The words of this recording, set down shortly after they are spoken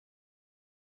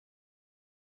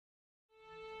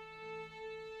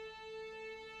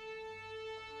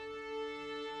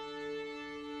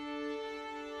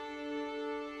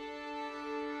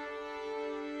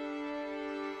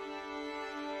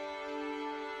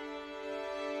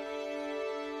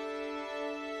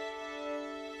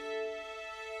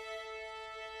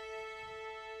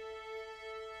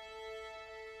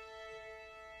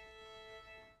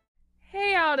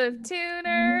Out of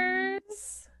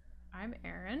Tuners. I'm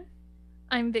Erin.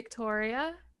 I'm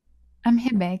Victoria, I'm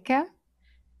Rebecca.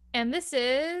 and this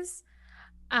is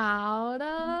Out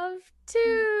of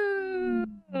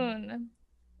Tune.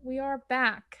 We are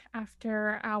back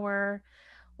after our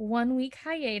 1 week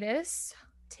hiatus,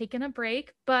 taking a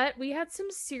break, but we had some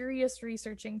serious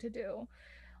researching to do,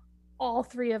 all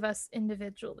three of us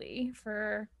individually,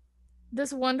 for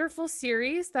this wonderful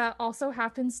series that also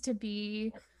happens to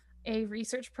be a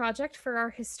research project for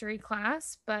our history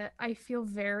class. But I feel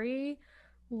very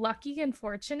lucky and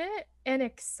fortunate and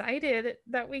excited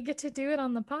that we get to do it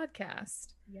on the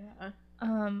podcast. Yeah.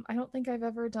 I don't think I've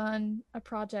ever done a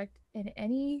project in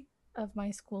any of my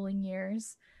schooling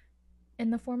years in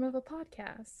the form of a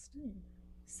podcast.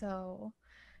 So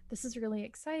this is really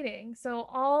exciting. So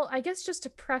I guess just to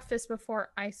preface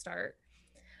before I start,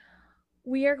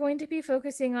 we are going to be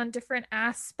focusing on different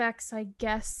aspects, I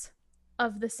guess,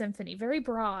 of the symphony. Very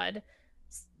broad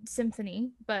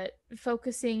symphony, but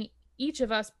focusing each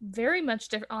of us very much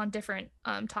on different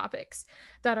topics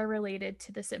that are related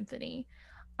to the symphony.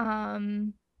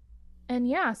 And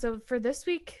yeah, so for this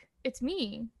week, it's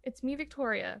me,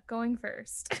 Victoria, going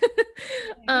first.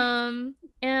 And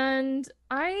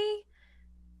I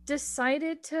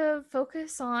decided to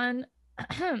focus on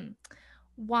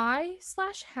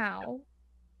why/how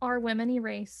are women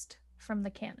erased from the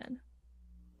canon?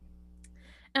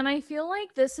 And I feel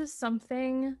like this is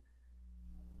something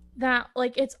that,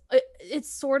 like, it's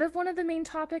sort of one of the main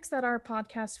topics that our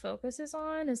podcast focuses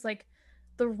on, is like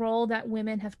the role that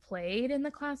women have played in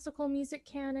the classical music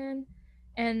canon.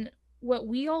 And what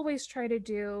we always try to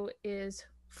do is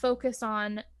focus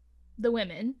on the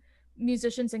women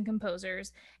musicians and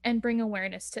composers and bring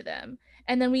awareness to them.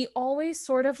 And then we always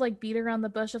sort of like beat around the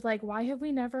bush of like, why have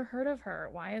we never heard of her?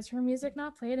 Why is her music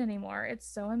not played anymore? It's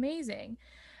so amazing.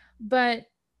 But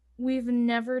we've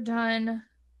never done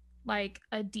like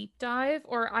a deep dive,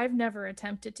 or I've never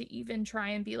attempted to even try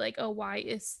and be like, oh,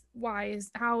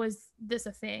 how is this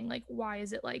a thing? Like, why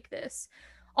is it like this?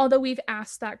 Although we've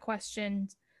asked that question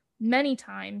many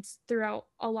times throughout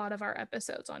a lot of our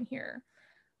episodes on here.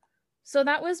 So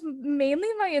that was mainly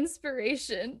my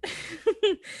inspiration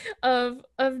of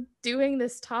doing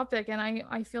this topic. And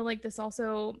I feel like this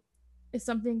also is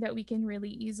something that we can really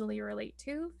easily relate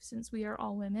to, since we are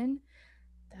all women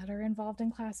that are involved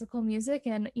in classical music.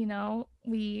 And I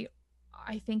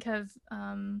think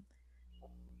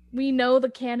we know the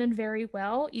canon very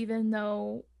well, even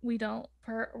though we're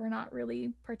not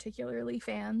really particularly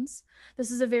fans.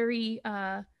 This is a very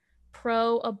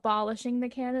pro abolishing the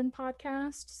canon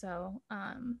podcast. So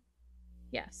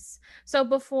yes. So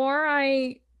before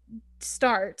I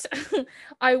start,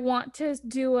 I want to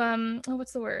do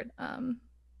what's the word?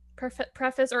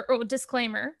 Preface or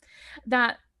disclaimer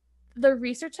that the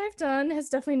research I've done has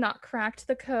definitely not cracked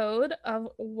the code of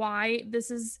why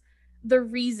this is the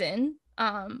reason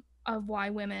of why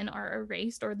women are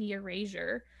erased, or the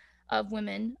erasure of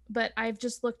women. But I've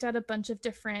just looked at a bunch of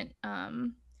different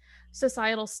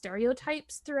societal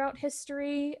stereotypes throughout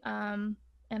history. And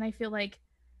I feel like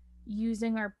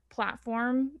using our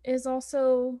platform is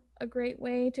also a great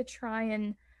way to try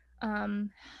and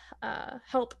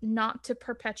help not to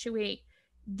perpetuate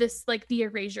this, like the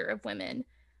erasure of women,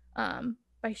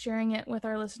 by sharing it with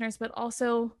our listeners, but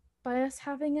also by us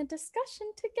having a discussion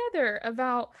together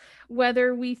about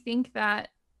whether we think that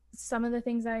some of the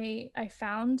things I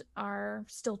found are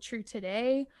still true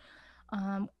today,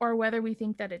 or whether we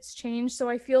think that it's changed. So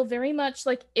I feel very much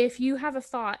like, if you have a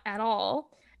thought at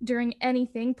all during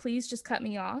anything, please just cut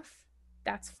me off.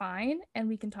 That's fine. And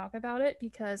we can talk about it,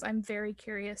 because I'm very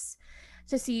curious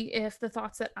to see if the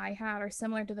thoughts that I had are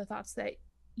similar to the thoughts that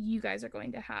you guys are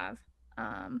going to have.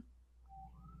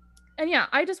 And yeah,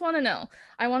 I just want to know.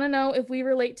 I want to know if we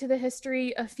relate to the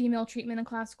history of female treatment in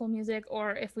classical music,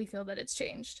 or if we feel that it's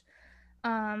changed.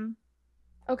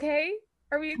 Okay?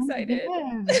 Are we excited? Yeah,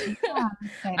 I'm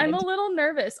excited. a little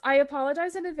nervous. I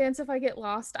apologize in advance if I get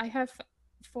lost. I have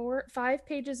 5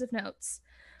 pages of notes.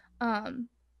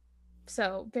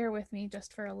 So bear with me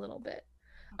just for a little bit.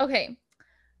 Okay.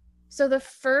 So the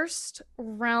first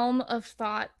realm of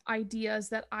thought ideas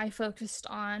that I focused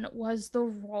on was the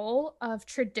role of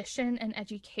tradition and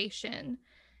education.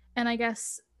 And I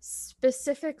guess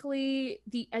specifically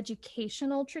the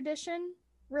educational tradition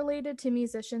related to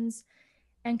musicians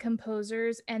and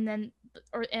composers, and then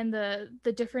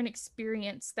the different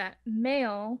experience that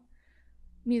male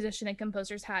musician and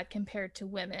composers had compared to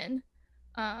women,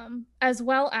 as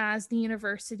well as the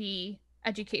university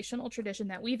educational tradition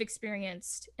that we've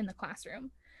experienced in the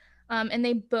classroom. And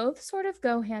they both sort of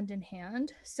go hand in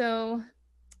hand. So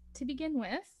to begin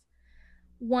with,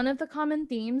 one of the common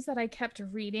themes that I kept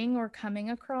reading or coming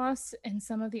across in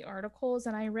some of the articles,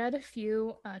 and I read a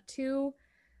few, two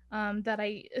that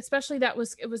I especially that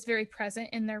was it was very present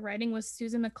in their writing, was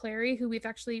Susan McClary, who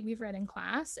we've read in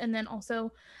class, and then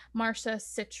also Marcia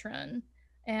Citron.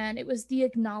 And it was the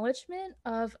acknowledgement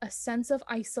of a sense of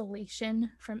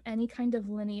isolation from any kind of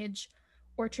lineage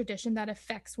or tradition that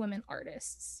affects women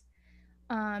artists.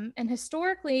 And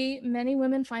historically, many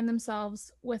women find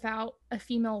themselves without a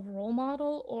female role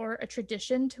model or a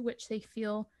tradition to which they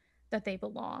feel that they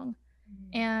belong.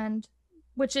 And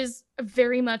which is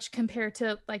very much compared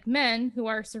to like men who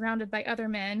are surrounded by other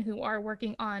men who are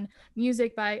working on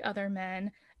music by other men,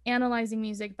 analyzing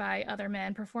music by other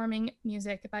men, performing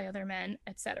music by other men,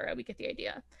 etc. We get the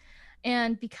idea.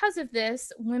 And because of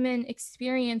this, women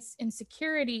experience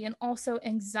insecurity and also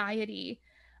anxiety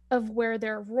of where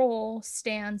their role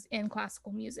stands in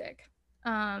classical music.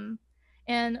 Um,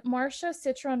 and Marcia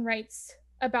Citron writes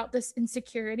about this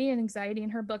insecurity and anxiety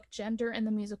in her book Gender in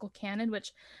the Musical Canon,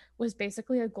 which was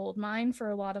basically a gold mine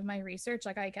for a lot of my research.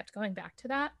 Like, I kept going back to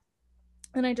that.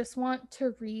 And I just want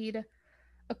to read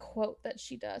a quote that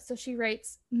she does. So she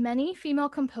writes, "Many female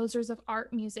composers of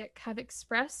art music have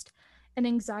expressed an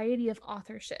anxiety of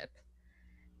authorship.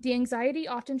 The anxiety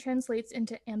often translates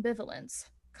into ambivalence,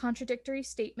 contradictory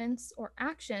statements or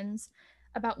actions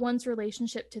about one's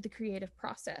relationship to the creative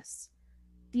process.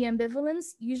 The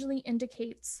ambivalence usually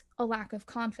indicates a lack of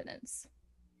confidence."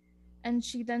 And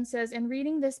she then says, "And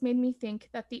reading this made me think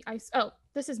that oh,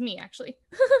 this is me actually.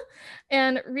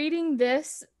 And reading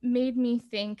this made me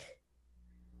think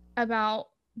about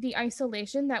the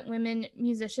isolation that women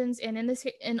musicians, and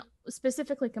in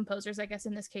specifically composers, I guess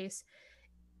in this case,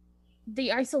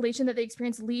 the isolation that they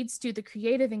experience leads to the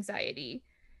creative anxiety.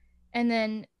 And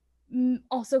then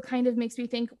also kind of makes me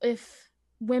think, if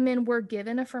women were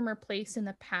given a firmer place in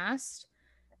the past,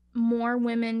 more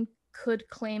women could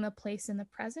claim a place in the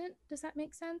present. Does that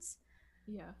make sense?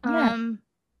 Yeah. Yeah.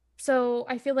 So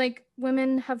I feel like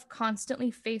women have constantly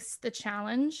faced the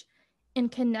challenge in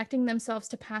connecting themselves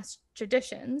to past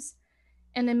traditions.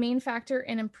 And the main factor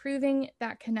in improving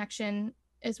that connection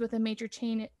is with a major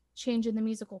change in the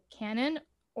musical canon,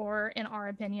 or in our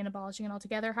opinion, abolishing it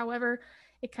altogether. However,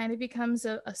 it kind of becomes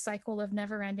a cycle of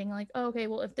never ending, like, oh, okay,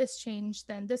 well, if this changed,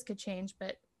 then this could change,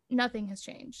 but nothing has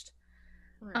changed.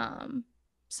 Right.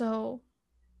 So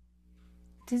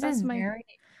This that's is my very,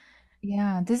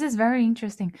 yeah, this is very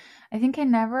interesting. I think I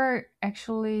never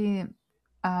actually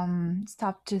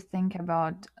stopped to think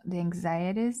about the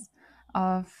anxieties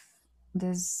of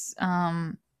this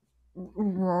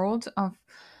world of,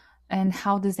 and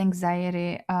how this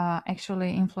anxiety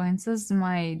actually influences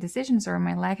my decisions or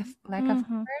my lack of mm-hmm,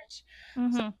 courage. So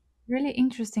mm-hmm, really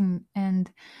interesting.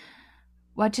 And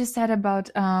what you said about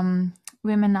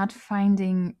women not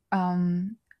finding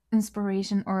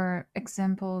inspiration or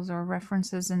examples or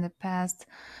references in the past,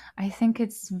 I think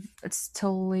it's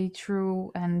totally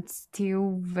true and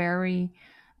still very,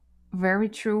 very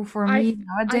true for me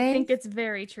I nowadays. think it's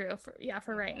very true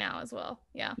for right now as well.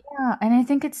 Yeah. Yeah, and I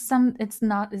think it's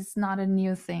not a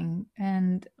new thing.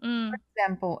 And for Mm.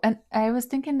 example, and I was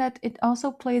thinking that it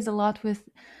also plays a lot with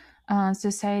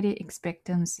society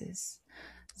expectancies.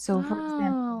 So, for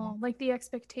example, Oh, like the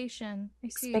expectation. I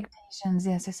see. expectations,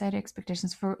 yeah, society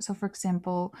expectations. For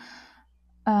example,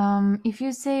 if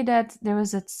you say that there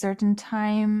was a certain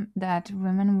time that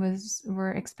women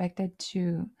were expected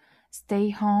to stay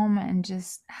home and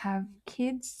just have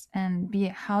kids and be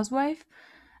a housewife,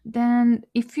 then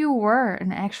if you were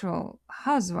an actual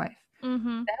housewife,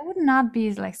 Mm-hmm. that would not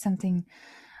be like something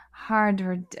hard,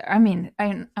 or I mean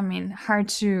hard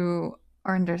to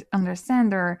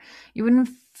understand, or you wouldn't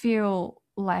feel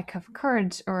lack of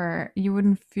courage, or you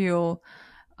wouldn't feel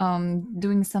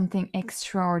doing something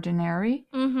extraordinary,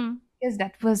 Mm-hmm. because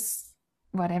that was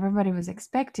what everybody was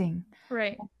expecting.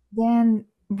 Right. Then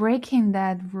breaking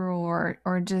that rule,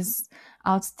 or just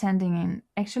outstanding in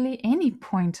actually any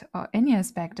point or any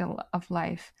aspect of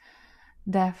life,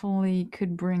 definitely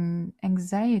could bring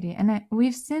anxiety. And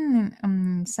we've seen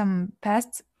in some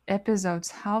past episodes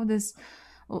how this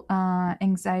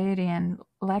anxiety and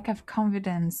lack of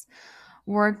confidence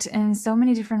worked in so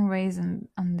many different ways in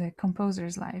on the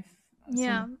composer's life. So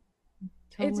Yeah.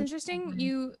 It's totally interesting agree.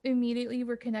 you immediately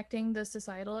were connecting the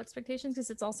societal expectations, because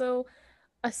it's also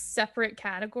a separate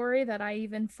category that I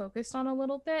even focused on a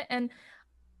little bit. And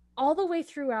all the way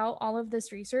throughout all of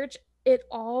this research, it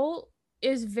all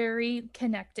is very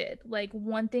connected. Like,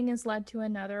 one thing is led to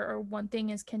another, or one thing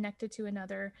is connected to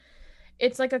another.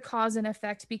 It's like a cause and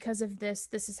effect. Because of this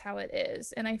is how it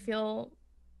is. And I feel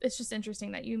it's just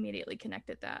interesting that you immediately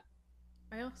connected that.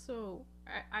 I also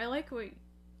I like what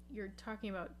you're talking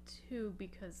about too,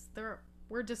 because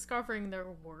we're discovering there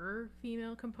were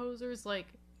female composers like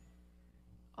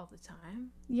all the time.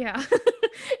 Yeah.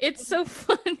 It's so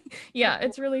funny. There Yeah,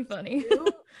 it's really was funny. too,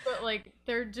 but like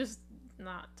they're just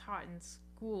not taught in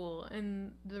school,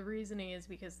 and the reasoning is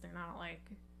because they're not like.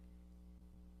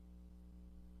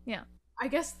 Yeah. I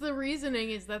guess the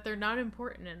reasoning is that they're not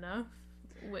important enough,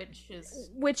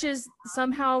 which is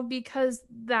somehow because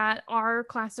that our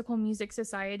classical music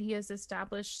society has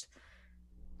established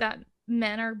that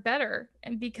men are better,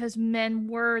 and because men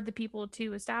were the people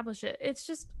to establish it. It's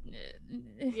just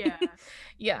yeah.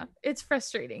 yeah, it's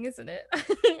frustrating, isn't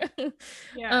it?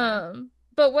 Yeah.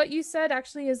 But what you said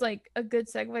actually is like a good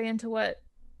segue into what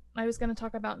I was going to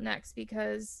talk about next,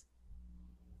 because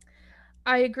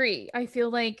I agree. I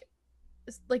feel like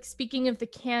speaking of the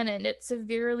canon, it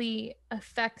severely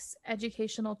affects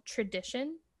educational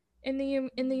tradition in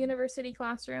the university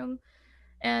classroom.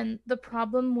 And the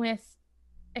problem with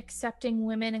accepting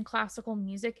women in classical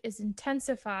music is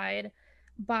intensified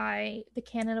by the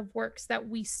canon of works that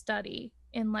we study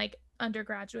in like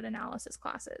undergraduate analysis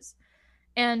classes.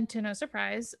 And to no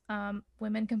surprise,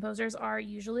 women composers are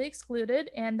usually excluded,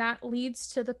 and that leads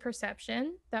to the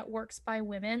perception that works by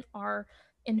women are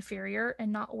inferior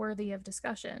and not worthy of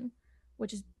discussion,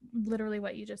 which is literally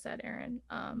what you just said, Erin.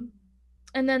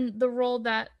 And then the role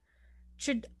that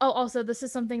should, oh, also, this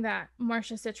is something that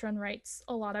Marcia Citron writes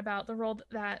a lot about, the role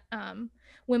that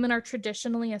women are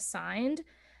traditionally assigned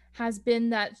has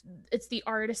been that it's the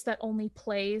artist that only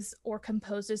plays or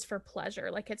composes for pleasure.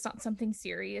 Like, it's not something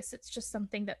serious, it's just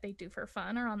something that they do for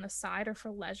fun or on the side or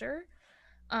for leisure.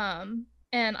 And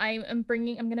I'm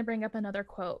going to bring up another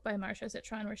quote by Marcia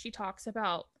Citron where she talks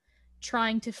about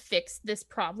trying to fix this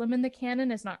problem in the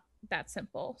canon is not that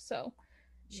simple. So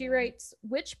she writes,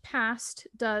 which past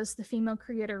does the female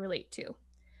creator relate to?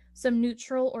 Some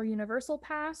neutral or universal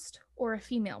past, or a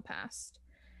female past?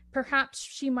 Perhaps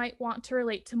she might want to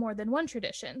relate to more than one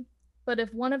tradition, but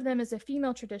if one of them is a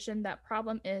female tradition, that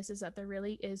problem is that there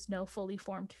really is no fully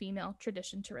formed female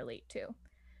tradition to relate to.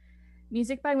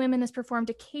 Music by women is performed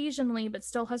occasionally, but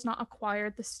still has not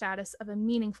acquired the status of a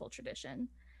meaningful tradition.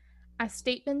 As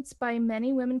statements by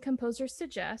many women composers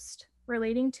suggest,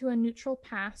 relating to a neutral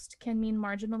past can mean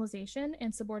marginalization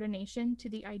and subordination to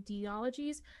the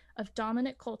ideologies of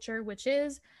dominant culture, which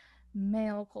is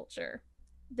male culture.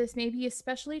 This may be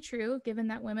especially true given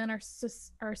that women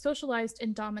are socialized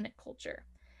in dominant culture.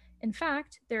 In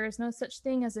fact, there is no such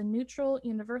thing as a neutral,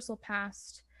 universal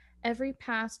past. Every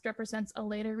past represents a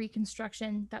later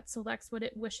reconstruction that selects what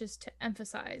it wishes to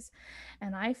emphasize.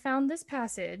 And I found this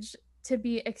passage to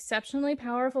be exceptionally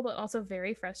powerful, but also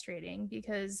very frustrating,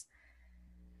 because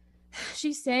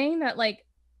she's saying that like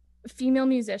female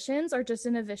musicians are just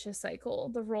in a vicious cycle.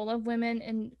 The role of women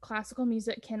in classical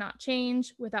music cannot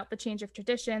change without the change of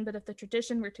tradition, but if the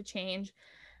tradition were to change,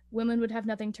 women would have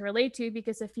nothing to relate to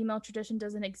because the female tradition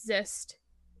doesn't exist.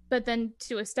 But then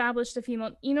to establish the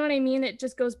female, you know what I mean? It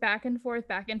just goes back and forth,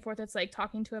 back and forth. It's like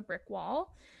talking to a brick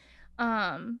wall.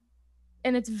 And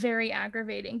it's very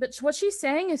aggravating. But what she's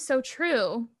saying is so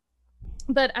true.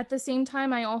 But at the same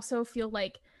time, I also feel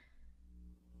like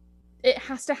it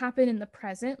has to happen in the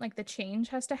present. Like the change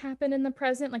has to happen in the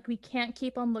present. Like we can't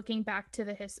keep on looking back to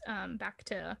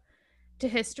to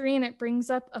history. And it brings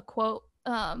up a quote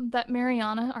that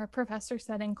Mariana, our professor,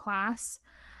 said in class,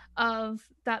 of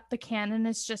that the canon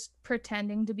is just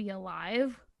pretending to be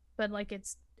alive, but like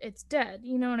it's dead.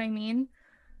 You know what I mean?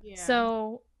 Yeah.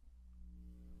 So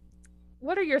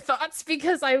what are your thoughts?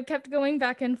 Because I kept going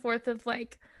back and forth of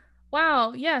like,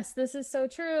 wow, yes, this is so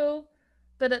true,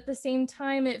 but at the same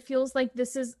time it feels like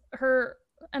this is her,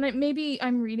 and maybe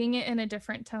I'm reading it in a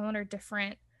different tone or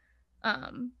different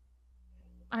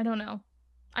I don't know,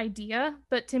 idea,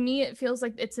 but to me it feels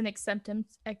like it's an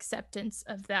acceptance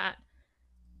of that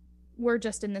we're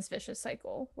just in this vicious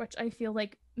cycle, which I feel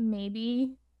like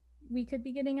maybe we could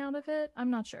be getting out of it. I'm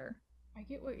not sure. I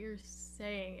get what you're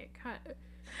saying. It kind of.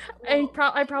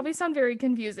 I probably sound very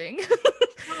confusing.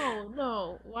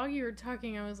 No. While you were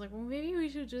talking, I was like, well, maybe we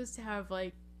should just have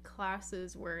like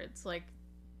classes where it's like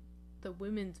the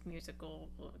women's musical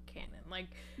canon, like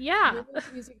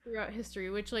women's music throughout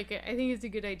history, which like I think is a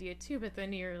good idea too. But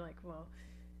then you're like, well,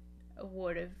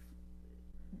 what if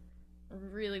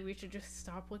really we should just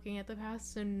stop looking at the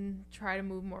past and try to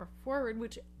move more forward,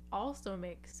 which also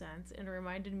makes sense and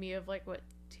reminded me of like what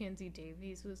Tansy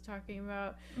Davies was talking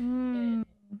about in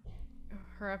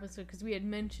her episode, because we had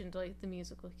mentioned like the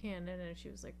musical canon and she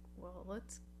was like, well,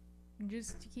 let's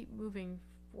just keep moving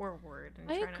forward and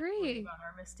I try agree. not to worry about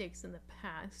our mistakes in the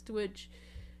past, which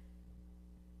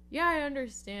I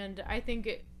understand. I think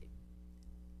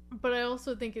But I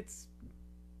also think it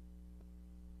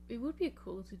would be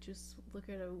cool to just look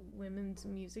at a women's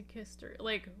music history.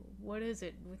 Like, what is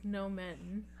it with no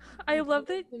men? I Like, love what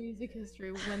that. is the music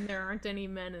history when there aren't any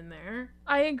men in there?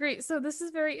 I agree. So this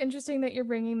is very interesting that you're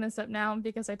bringing this up now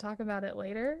because I talk about it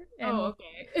later. Oh,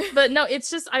 okay. But no, it's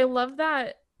just I love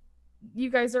that you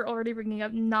guys are already bringing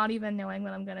up not even knowing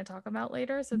what I'm going to talk about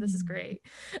later. So this is great.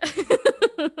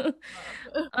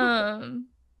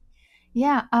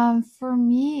 Yeah. For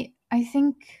me, I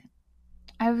think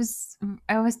I was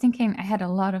thinking, I had a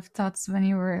lot of thoughts when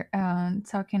you were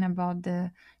talking about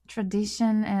the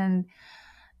tradition, and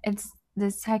it's the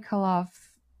cycle of,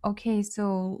 okay,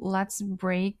 so let's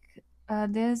break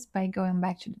this by going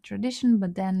back to the tradition,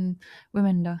 but then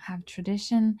women don't have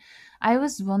tradition. I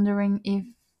was wondering if,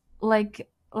 like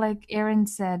Erin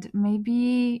said,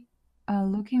 maybe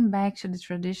looking back to the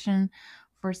tradition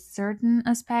for certain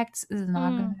aspects is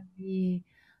not going to be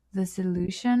the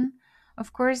solution.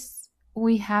 Of course,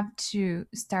 we have to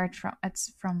start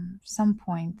from some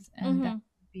point, and that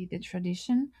would be the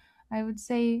tradition, I would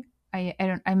say.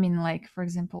 I mean, like, for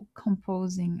example,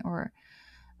 composing, or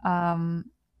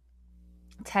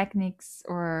techniques,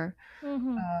 or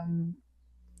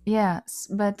yes,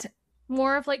 but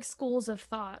more of like schools of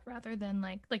thought rather than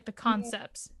like the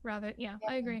concepts. Rather, yeah,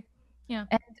 I agree. Yeah.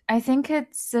 And I think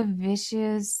it's a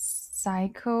vicious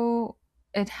cycle.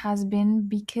 It has been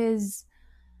because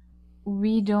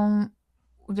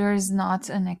there's not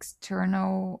an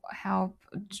external help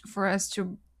for us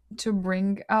to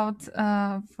bring out,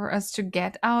 for us to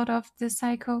get out of the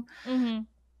cycle.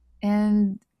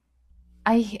 And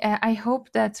I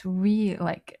hope that we,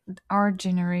 like, our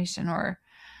generation, or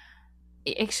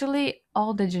actually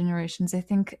all the generations, I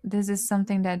think this is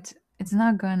something that it's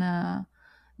not gonna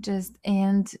just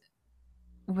end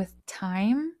with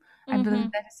time. I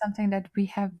believe that is something that we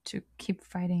have to keep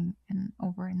fighting and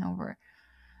over,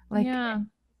 like,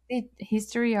 the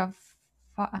history of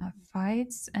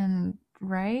fights and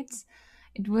rights.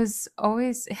 It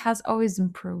has always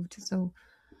improved. So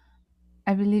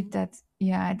I believe that,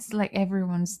 yeah, it's like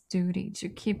everyone's duty to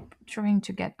keep trying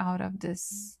to get out of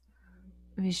this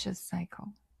vicious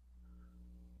cycle.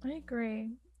 I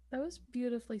agree. That was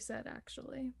beautifully said,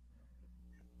 actually.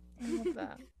 I love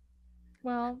that.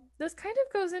 Well, this kind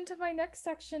of goes into my next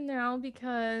section now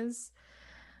because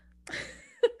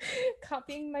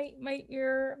copying my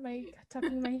ear,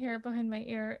 tucking my hair behind my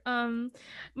ear.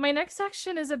 My next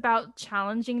section is about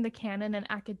challenging the canon in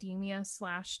academia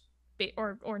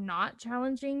or not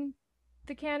challenging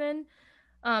the canon,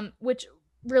 which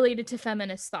related to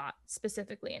feminist thought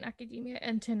specifically in academia.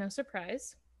 And to no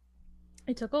surprise,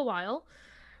 it took a while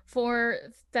for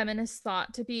feminist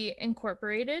thought to be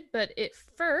incorporated, but it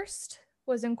first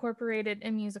was incorporated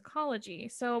in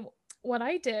musicology. So what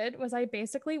I did was I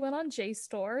basically went on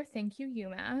JSTOR, thank you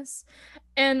UMass,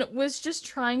 and was just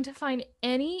trying to find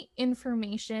any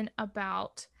information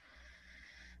about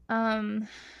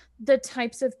the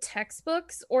types of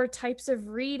textbooks or types of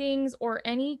readings or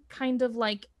any kind of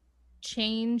like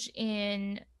change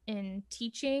in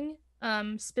teaching,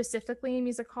 specifically in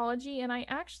musicology. And I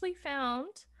actually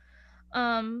found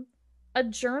a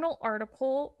journal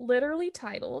article literally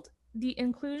titled "The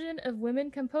Inclusion of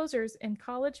Women Composers in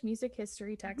College Music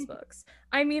History Textbooks."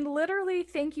 I mean, literally,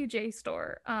 thank you,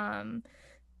 JSTOR.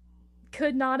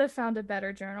 Could not have found a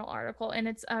better journal article. And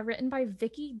it's written by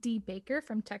Vicki D. Baker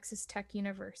from Texas Tech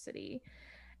University.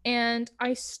 And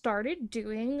I started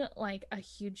doing like a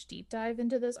huge deep dive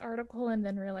into this article and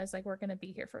then realized like we're going to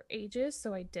be here for ages.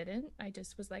 So I didn't. I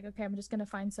just was like, okay, I'm just going to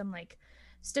find some like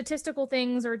statistical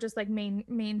things or just like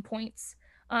main points.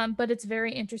 But it's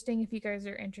very interesting. If you guys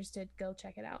are interested, go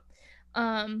check it out.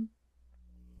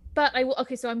 But I will.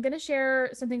 Okay, so I'm going to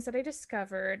share some things that I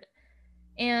discovered.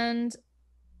 And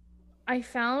I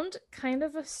found kind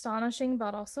of astonishing,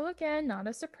 but also, again, not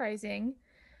as surprising,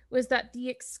 was that the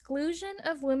exclusion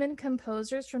of women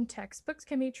composers from textbooks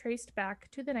can be traced back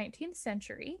to the 19th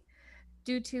century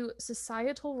due to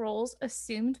societal roles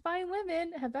assumed by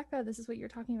women. Rebecca, this is what you were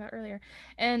talking about earlier.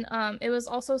 And it was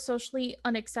also socially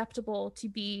unacceptable to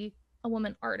be a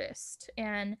woman artist.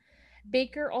 And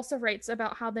Baker also writes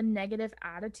about how the negative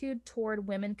attitude toward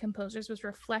women composers was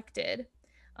reflected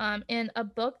in a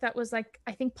book that was like,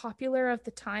 I think, popular at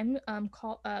the time,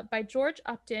 called by George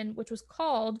Upton, which was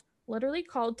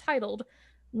titled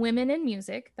Women in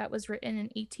Music, that was written in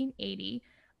 1880.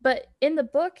 But in the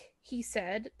book, he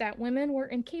said that women were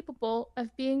incapable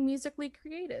of being musically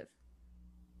creative.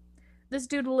 This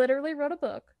dude literally wrote a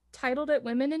book, titled it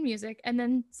Women in Music, and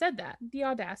then said that. The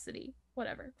audacity,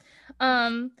 whatever.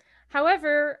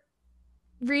 However,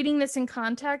 reading this in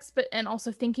context, and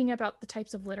also thinking about the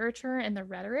types of literature and the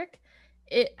rhetoric,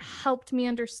 it helped me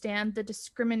understand the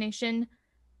discrimination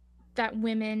that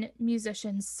women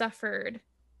musicians suffered.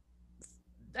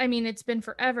 I mean, it's been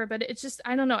forever, but it's just,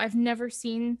 I don't know, I've never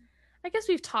seen, I guess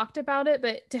we've talked about it,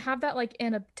 but to have that like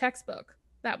in a textbook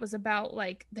that was about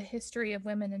like the history of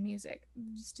women in music,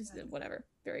 just whatever,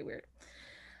 very weird.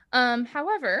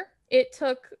 However, it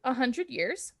took 100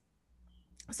 years.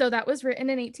 So that was written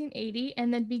in 1880,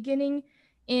 and then beginning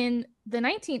in the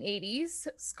 1980s,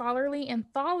 scholarly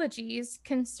anthologies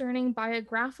concerning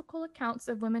biographical accounts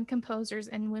of women composers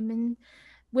and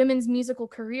women's musical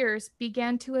careers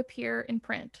began to appear in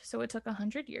print. So it took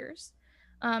 100 years.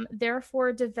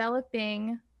 Therefore,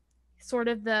 developing sort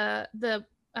of the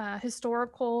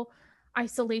historical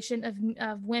isolation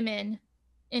of women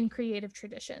in creative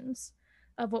traditions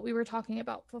of what we were talking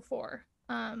about before.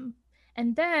 And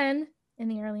then in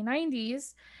the early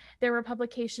 90s, there were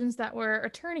publications that were a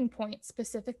turning point,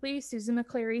 specifically Susan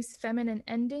McClary's Feminine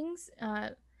Endings,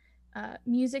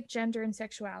 Music, Gender, and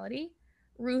Sexuality,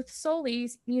 Ruth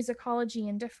Soley's Musicology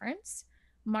and Difference,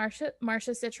 Marcia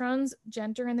Citron's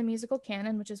Gender in the Musical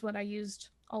Canon, which is what I used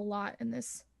a lot in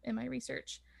my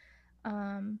research.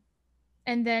 And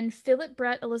then Philip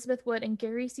Brett, Elizabeth Wood, and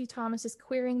Gary C. Thomas's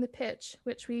Queering the Pitch,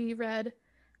 which we read.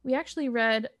 We actually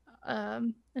read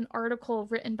an article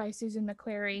written by Susan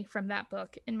McClary from that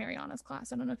book in Mariana's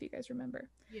class. I don't know if you guys remember.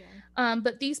 Yeah.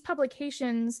 But these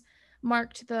publications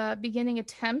marked the beginning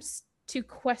attempts to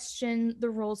question the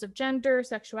roles of gender,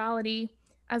 sexuality,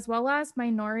 as well as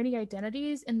minority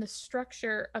identities in the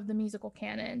structure of the musical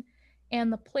canon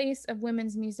and the place of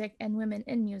women's music and women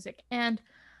in music. And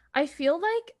I feel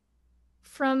like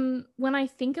from when I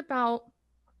think about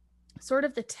sort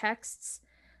of the texts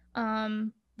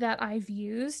that I've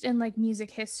used in like music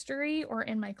history or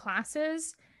in my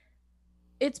classes,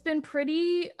 it's been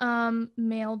pretty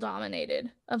male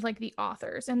dominated of like the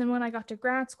authors. And then when I got to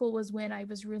grad school was when I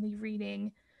was really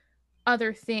reading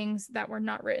other things that were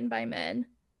not written by men,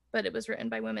 but it was written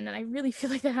by women. And I really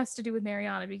feel like that has to do with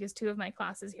Mariana, because 2 of my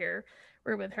classes here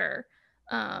were with her.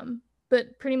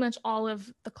 But pretty much all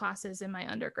of the classes in my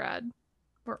undergrad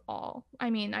were all, I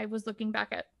mean, I was looking back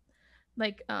at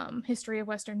like history of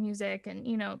Western music, and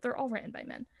you know, they're all written by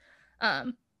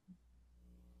men.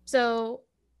 So,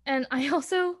 and I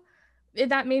also,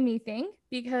 that made me think,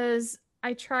 because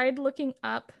I tried looking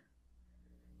up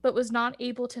but was not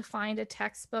able to find a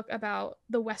textbook about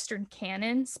the Western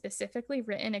canon specifically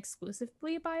written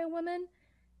exclusively by a woman.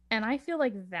 And I feel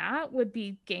like that would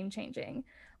be game changing.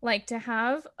 Like to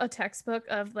have a textbook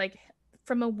of like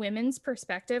from a women's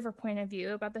perspective or point of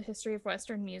view about the history of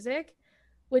Western music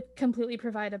would completely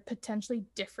provide a potentially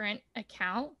different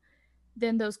account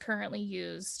than those currently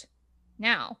used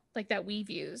now, like that we've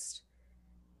used.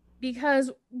 Because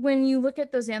when you look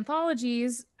at those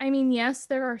anthologies, I mean, yes,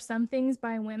 there are some things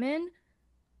by women,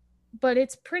 but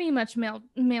it's pretty much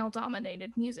male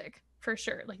dominated music for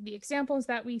sure. Like the examples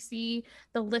that we see,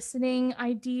 the listening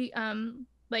ID,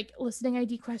 like listening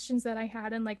ID questions that I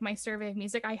had in like my survey of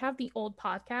music. I have the old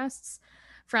podcasts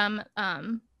from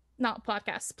not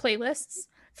podcasts, playlists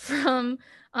from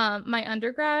my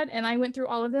undergrad, and I went through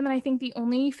all of them, and I think the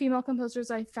only female composers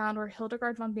I found were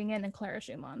Hildegard von Bingen and Clara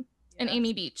Schumann and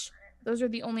Amy Beach. Those are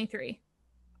the only 3.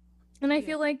 And I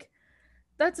feel like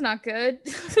that's not good.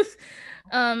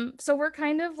 So we're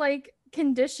kind of like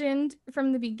conditioned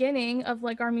from the beginning of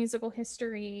like our musical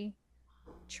history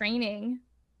training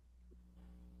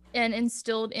and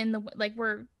instilled in the, like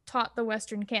we're taught the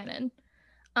Western canon.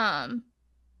 But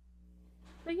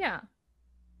yeah.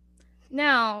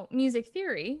 Now, music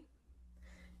theory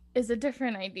is a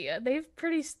different idea.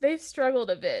 They've struggled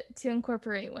a bit to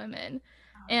incorporate women.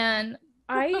 And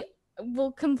I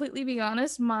will completely be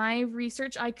honest, my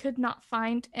research, I could not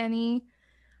find any,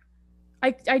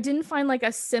 I didn't find like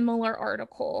a similar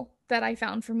article that I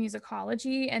found for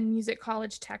musicology and music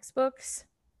college textbooks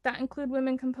that include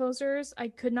women composers. I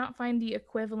could not find the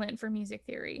equivalent for music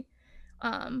theory.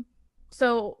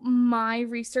 So my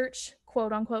research,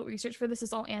 quote unquote research for this,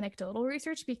 is all anecdotal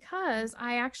research, because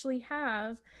I actually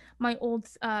have my old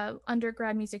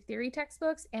undergrad music theory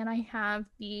textbooks, and I have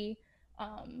the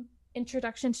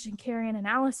Introduction to Schenkerian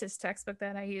Analysis textbook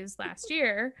that I used last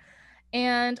year.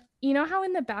 And you know how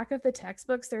in the back of the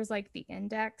textbooks there's like the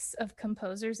index of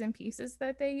composers and pieces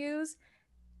that they use?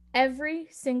 Every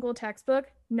single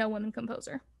textbook, no women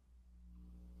composer.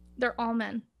 They're all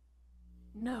men.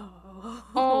 No.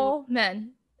 All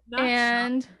men. Not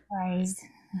and surprised.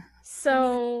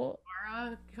 So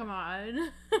Laura, come on.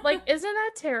 Like, isn't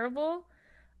that terrible?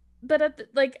 But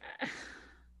like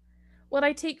what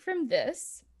I take from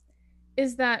this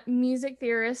is that music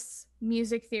theorists,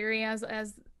 music theory as a,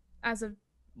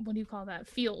 what do you call that,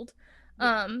 field,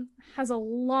 has a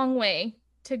long way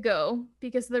to go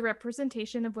because the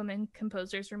representation of women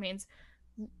composers remains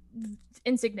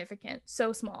insignificant,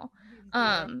 so small.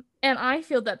 And I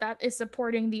feel that that is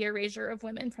supporting the erasure of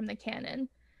women from the canon,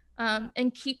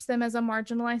 and keeps them as a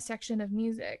marginalized section of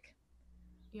music.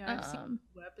 Yeah, I've seen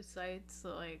websites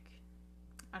like,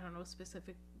 I don't know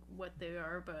specific what they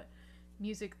are, but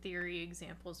music theory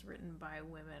examples written by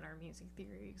women or music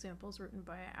theory examples written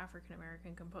by African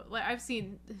American composers. Like, I've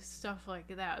seen stuff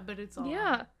like that, but it's all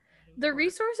the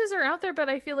resources are out there, but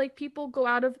I feel like people go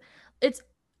out of it's.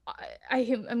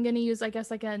 I'm gonna use, I guess,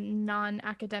 like a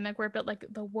non-academic word, but like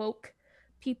the woke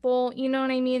people, you know what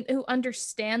I mean, who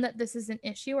understand that this is an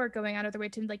issue, are going out of their way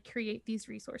to like create these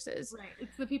resources. Right.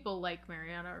 It's the people like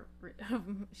Mariana.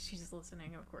 She's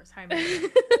listening, of course. Hi, Mariana.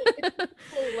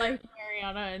 People like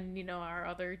Mariana and, you know, our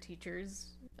other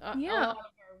teachers. A lot of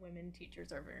our women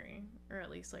teachers are very, or at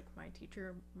least like my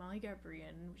teacher, Molly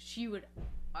Gabrian, she would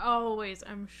always,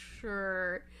 I'm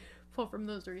sure, pull from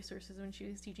those resources when she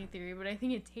was teaching theory. But I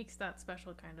think it takes that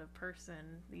special kind of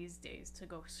person these days to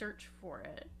go search for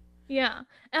it. Yeah.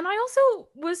 And I also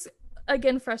was,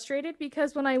 again, frustrated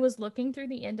because when I was looking through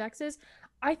the indexes,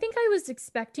 I think I was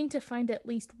expecting to find at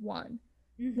least one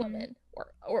woman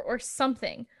or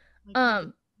something.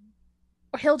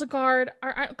 Hildegard,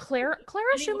 or Clara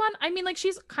Schumann. I mean, like,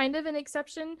 she's kind of an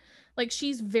exception. Like,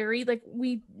 she's very, like,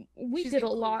 we did a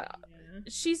lot.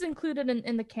 She's included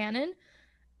in the canon,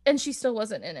 and she still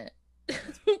wasn't in it.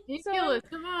 Ridiculous.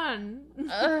 Come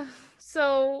on.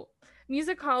 So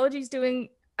musicology's doing,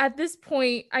 at this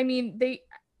point, I mean,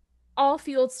 all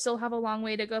fields still have a long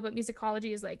way to go, but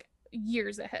musicology is like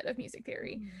years ahead of music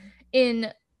theory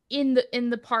in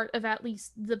the part of at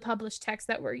least the published text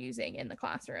that we're using in the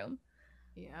classroom.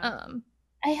 Yeah.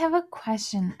 I have a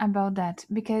question about that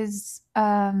because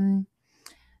I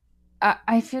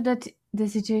feel that the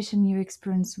situation you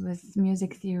experience with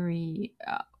music theory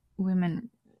women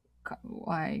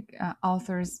like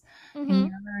authors in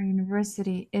your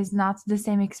university is not the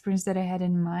same experience that I had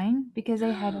in mine, because I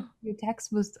had a few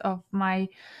textbooks of my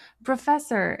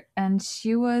professor, and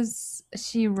she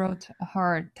wrote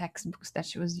her textbooks that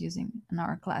she was using in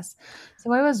our class.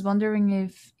 So I was wondering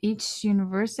if each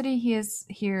university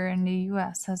here in the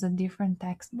US has a different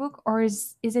textbook, or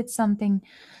is it something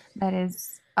that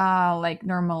is like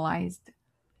normalized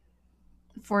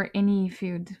for any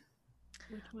field?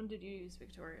 Which one did you use,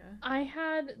 Victoria? I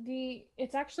had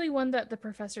it's actually one that the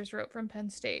professors wrote from Penn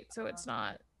State, so it's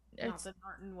not the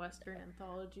Norton Western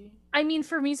Anthology. I mean,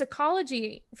 for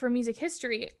musicology, for music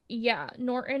history, yeah,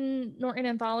 Norton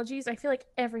anthologies, I feel like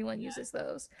everyone uses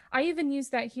those. I even use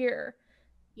that here.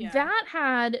 That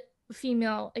had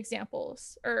female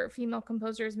examples, or female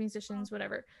composers, musicians,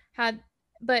 whatever,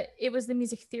 but it was the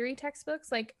music theory textbooks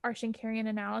like our Schenkerian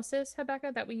analysis,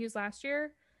 Rebecca, that we used last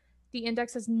year. The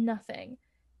index has nothing.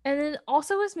 And then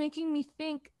also was making me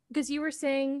think, because you were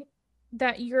saying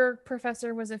that your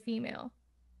professor was a female.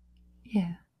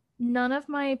 Yeah. None of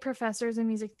my professors in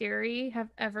music theory have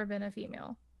ever been a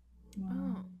female.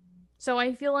 Oh. So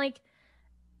I feel like,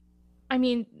 I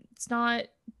mean, it's not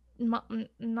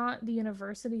the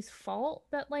university's fault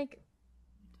that like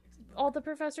all the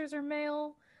professors are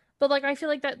male, but like I feel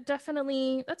like that's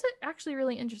actually a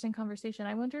really interesting conversation.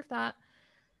 I wonder if that,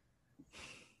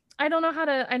 I don't know how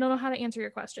to answer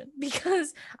your question,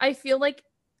 because I feel like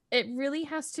it really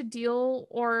has to deal,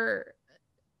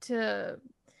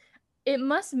 it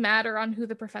must matter on who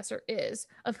the professor is,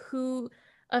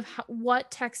 what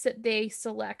text that they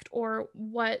select, or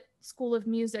what school of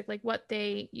music, like what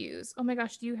they use. Oh my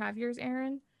gosh, do you have yours,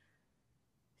 Aaron?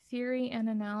 Theory and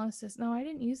analysis. No, I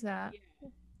didn't use that. Yeah.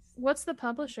 What's the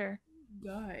publisher?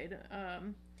 Guide.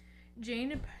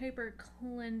 Jane and Piper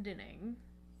Clendening.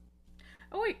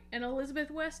 Oh wait, and Elizabeth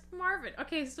West Marvin.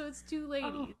 Okay, so it's two ladies.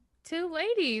 Oh, two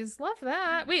ladies. Love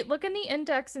that. Wait, look in the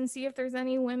index and see if there's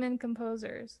any women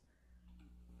composers.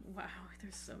 Wow,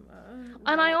 there's some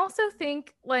and I also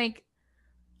think, like,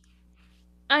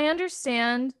 I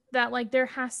understand that like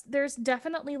there's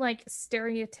definitely like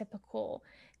stereotypical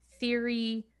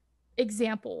theory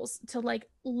examples to like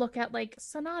look at, like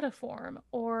sonata form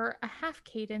or a half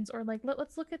cadence, or like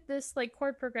let's look at this like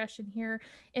chord progression here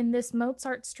in this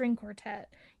Mozart string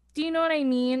quartet. Do you know what I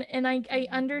mean? And I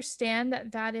understand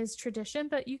that is tradition,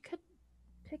 but you could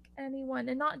pick anyone,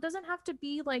 and it doesn't have to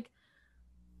be like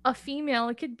a female.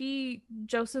 It could be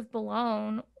Joseph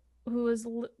Boulogne, who is,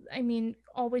 I mean,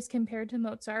 always compared to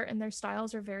Mozart, and their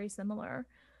styles are very similar.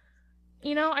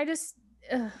 You know, I just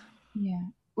yeah.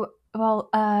 Well, Well,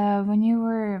 when you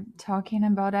were talking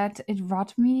about that, it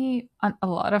brought me a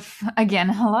lot of, again,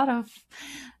 a lot of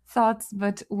thoughts.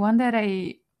 But one that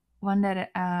I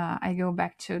go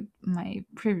back to my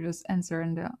previous answer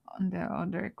on the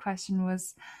other question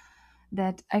was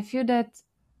that I feel that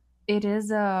it is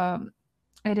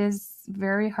it is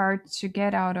very hard to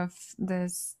get out of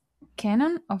this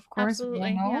canon. Of course, we all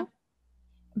Absolutely. Yeah. know,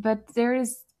 but there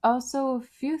is also a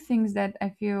few things that I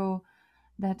feel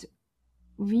that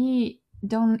we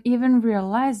don't even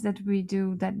realize that we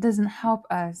do that doesn't help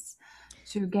us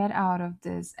to get out of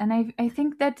this. And I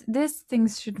think that these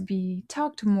things should be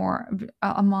talked more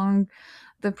among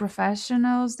the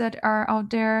professionals that are out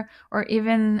there, or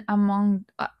even among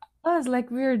us,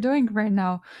 like we're doing right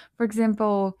now. For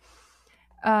example,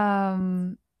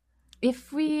 um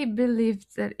if I believe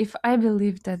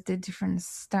that the difference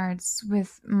starts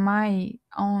with my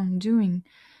own doing,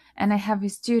 and I have a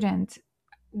student,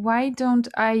 why don't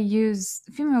I use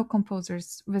female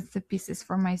composers with the pieces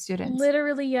for my students?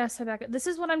 Literally, yes, Rebecca. This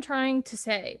is what I'm trying to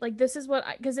say. Like, this is what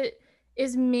because it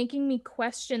is making me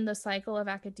question the cycle of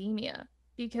academia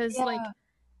because, like,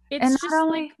 Yeah. And it's just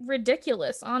like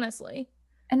ridiculous, honestly.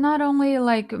 not only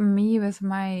like me with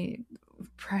my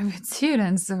private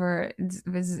students, or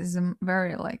this is a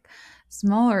very like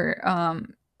smaller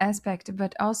aspect,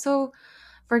 but also,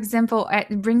 for example,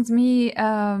 it brings me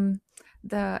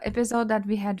the episode that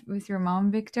we had with your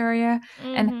mom, Victoria,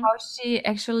 and Mm-hmm. how she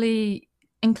actually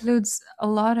includes a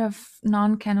lot of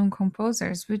non-canon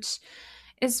composers, which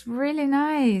is really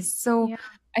nice. So Yeah.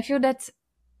 I feel that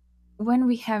when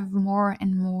we have more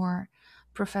and more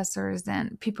professors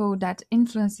and people that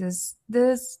influences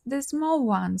the small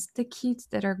ones, the kids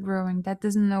that are growing, that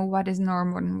doesn't know what is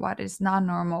normal and what is not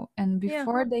normal, and Yeah.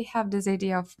 before they have this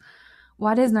idea of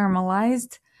what is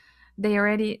normalized, they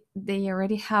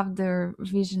already have their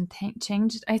vision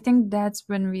changed. I think that's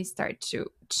when we start to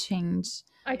change.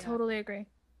 I totally agree.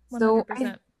 So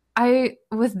 100%. I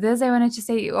with this I wanted to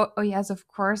say, oh yes, of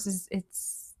course, it's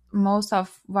most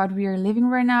of what we are living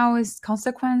right now is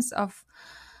consequence of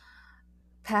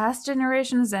past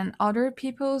generations and other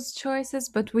people's choices,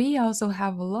 but we also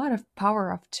have a lot of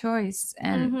power of choice,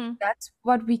 and Mm-hmm. that's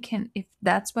what we can, if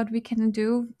that's what we can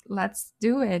do, let's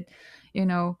do it, you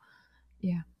know.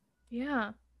 Yeah.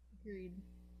 Yeah. Agreed.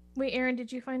 Wait, Aaron,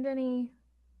 did you find any?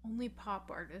 Only pop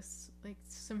artists. Like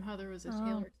somehow there was a Oh,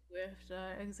 Taylor Swift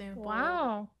example,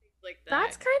 wow. things like that.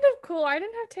 That's kind of cool. I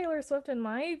didn't have Taylor Swift in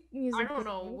my I music don't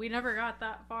know. history. We never got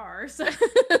that far. So.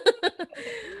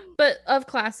 But of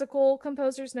classical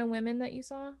composers, no women that you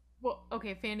saw? Well,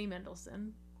 okay, Fanny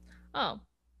Mendelssohn. Oh,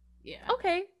 Yeah,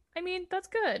 okay. I mean, that's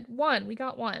good. One, we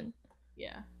got one.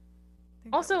 yeah. I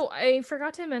think that was. Also, I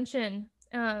forgot to mention,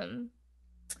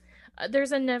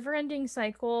 there's a never-ending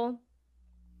cycle,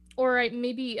 or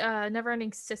maybe a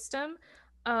never-ending system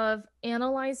of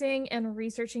analyzing and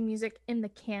researching music in the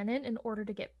canon in order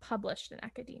to get published in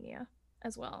academia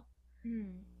as well,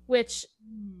 which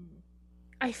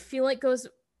I feel like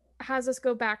has us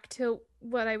go back to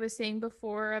what I was saying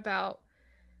before about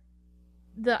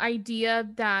the idea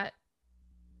that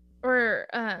or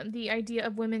the idea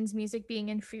of women's music being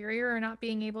inferior or not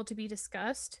being able to be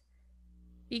discussed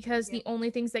because the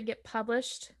only things that get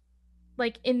published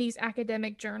like in these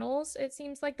academic journals, it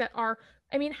seems like, that are,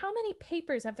 I mean, how many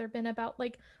papers have there been about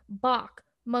like Bach,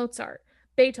 Mozart,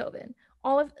 Beethoven?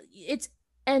 All of it's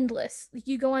endless. Like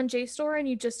you go on JSTOR and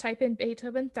you just type in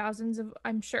Beethoven,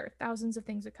 I'm sure thousands of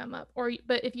things would come up. Or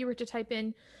but if you were to type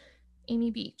in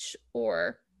Amy Beach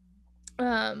or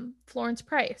Florence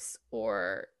Price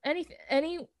or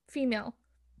any female,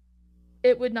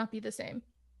 it would not be the same.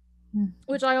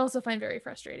 Which I also find very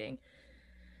frustrating.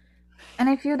 And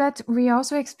I feel that we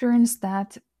also experience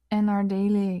that in our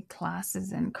daily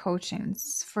classes and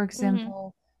coachings. For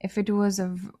example, if it was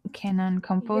a canon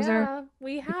composer, Yeah,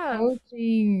 we the have.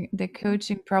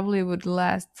 coaching probably would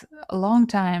last a long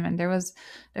time, and there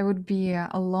would be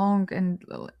a long and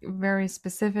very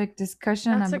specific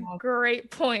discussion That's a about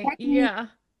great point. technique Yeah.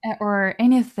 or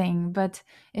anything. But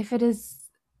if it is,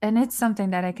 and it's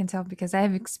something that I can tell because I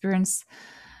have experienced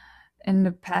in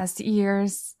the past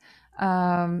years,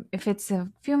 if it's a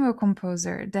female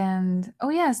composer, then oh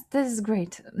yes, this is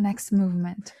great, next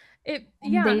movement. And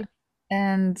Yeah.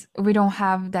 and we don't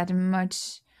have that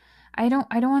much, I don't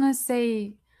want to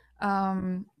say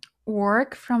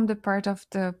work from the part of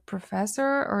the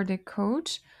professor or the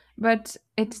coach, but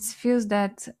it feels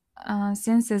that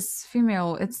since it's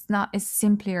female, it's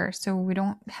simpler, so we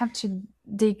don't have to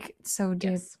dig so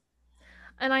deep. Yes.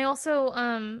 And I also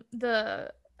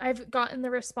I've gotten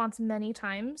the response many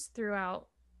times throughout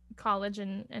college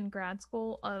and grad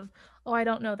school of, oh, I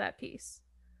don't know that piece.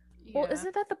 Well, Yeah.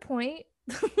 isn't that the point?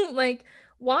 Like,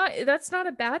 why? That's not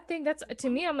a bad thing. That's to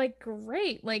me, I'm like,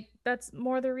 great. Like, that's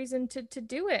more the reason to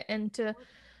do it and to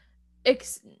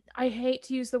ex I hate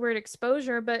to use the word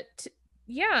exposure, but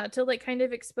yeah, to like kind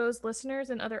of expose listeners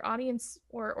and other audience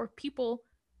or people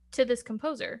to this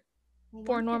composer Well,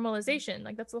 for one thing normalization.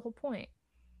 Like that's the whole point.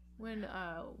 when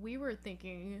we were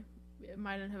thinking,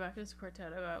 mine and Habakkuk's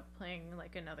quartet, about playing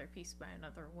like another piece by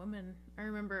another woman, I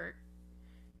remember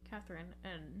Catherine,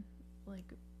 and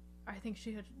like I think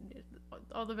she had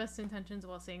all the best intentions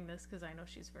while saying this, because I know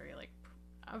she's very like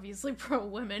obviously pro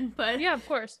women, but Yeah, of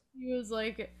course. he was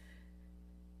like,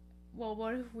 well,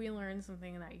 what if we learn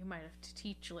something that you might have to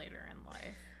teach later in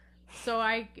life? So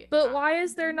But why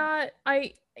is there not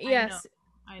yes.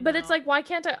 I But it's know. like why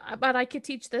can't I but I could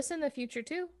teach this in the future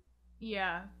too?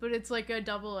 Yeah, but it's like a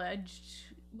double-edged,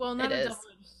 well, It not a is.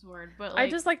 double-edged sword, but I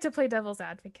like just like to play devil's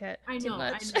advocate I too know,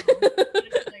 much. but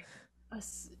it's like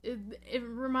it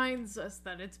reminds us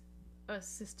that it's a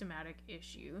systematic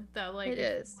issue, that like It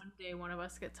if is. one day one of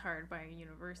us gets hired by a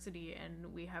university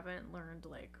and we haven't learned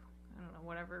like, I don't know,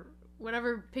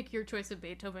 whatever, pick your choice of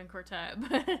Beethoven quartet,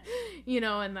 but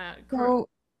and that So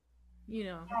you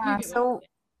yeah, get what I'm so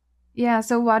yeah,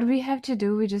 so what we have to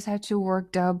do, we just have to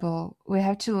work double. We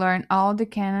have to learn all the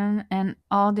canon and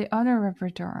all the other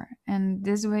repertoire. And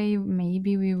this way,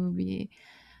 maybe we will be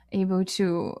able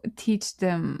to teach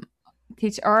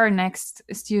our next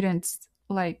students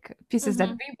like pieces that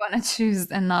Mm-hmm. we want to choose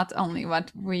and not only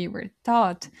what we were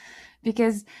taught.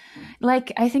 Because,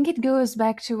 like, I think it goes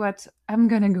back to what I'm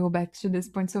gonna go back to this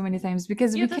point so many times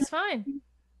because Yeah, we can that's fine.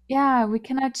 yeah, we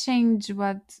cannot change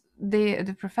what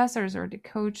the professors or the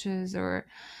coaches or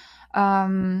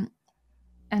um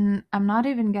and I'm not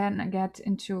even gonna get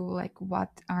into like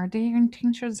what are their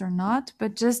intentions or not,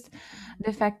 but just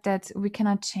the fact that we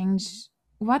cannot change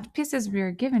what pieces we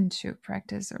are given to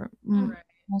practice, or right.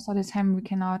 most of the time we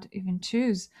cannot even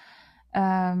choose.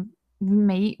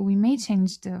 We may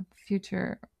change the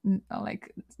future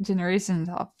like generations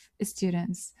of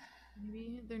students.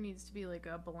 Maybe there needs to be like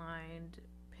a blind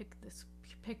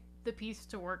pick the piece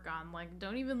to work on. Like,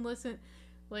 don't even listen,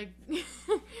 like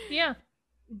Yeah.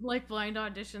 like blind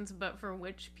auditions, but for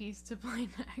which piece to play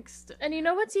next. And you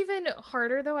know what's even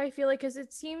harder though, I feel like, is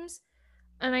it seems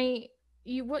and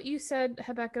what you said,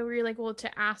 Rebecca, where you're like, well,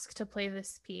 to ask to play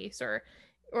this piece or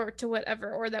to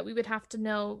whatever, or that we would have to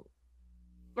know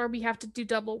or we have to do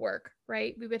double work,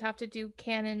 right? We would have to do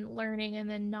canon learning and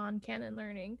then non-canon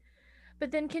learning.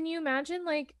 But then can you imagine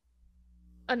like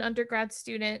an undergrad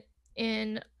student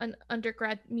in an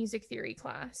undergrad music theory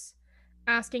class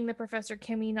asking the professor,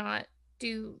 can we not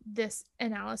do this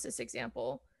analysis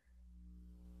example?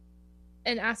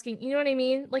 And asking, you know what I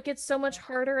mean? Like it's so much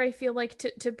harder, I feel like,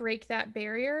 to break that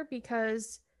barrier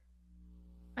because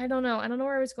I don't know. I don't know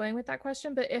where I was going with that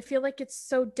question, but I feel like it's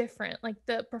so different. Like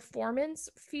the performance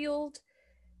field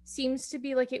seems to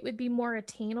be like it would be more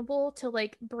attainable to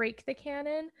like break the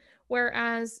canon,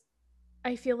 whereas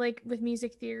I feel like with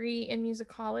music theory and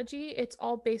musicology, it's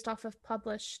all based off of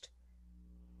published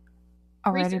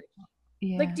Already. research.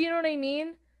 Like, Yeah. do you know what I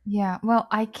mean? Yeah. Well,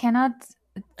 I cannot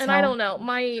And I tell don't know.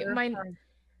 My sure my for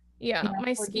yeah, yeah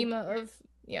my for this schema year. of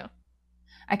yeah.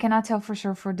 I cannot tell for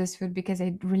sure for this field because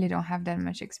I really don't have that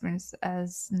much experience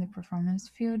as in the performance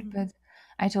field. Mm-hmm. But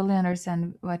I totally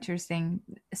understand what you're saying.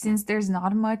 Since there's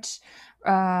not much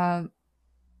uh,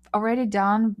 already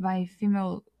done by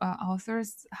female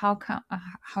authors, how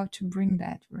to bring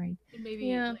that right? And maybe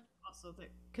Yeah. like also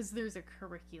because there's a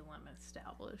curriculum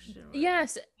established.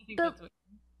 Yes. I think The that's what.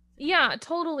 Yeah,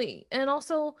 totally. And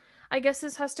also, I guess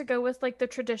this has to go with like the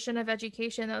tradition of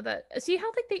education though that see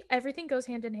how like everything goes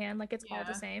hand in hand, like it's all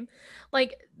the Yeah. same.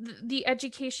 Like the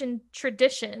education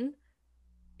tradition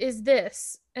is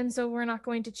this. And so we're not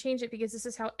going to change it because this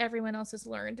is how everyone else has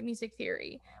learned music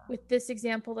theory with this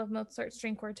example of Mozart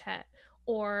string quartet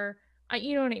or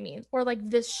you know what I mean? Or like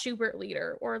this Schubert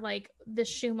leader or like this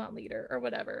Schumann leader or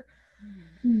whatever.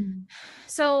 Mm-hmm. Hmm.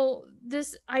 So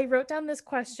this I wrote down this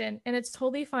question and it's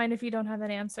totally fine if you don't have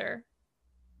an answer.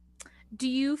 Do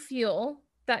you feel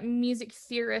that music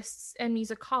theorists and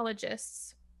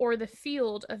musicologists or the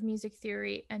field of music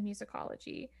theory and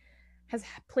musicology has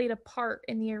played a part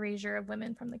in the erasure of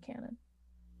women from the canon?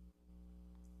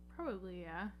 Probably,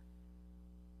 yeah.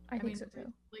 I I think mean, so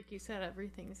too. like you said,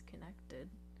 everything's connected.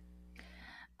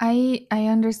 I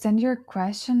understand your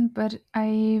question, but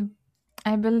I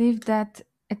believe that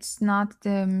it's not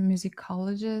the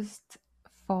musicologist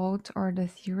fault or the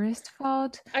theorist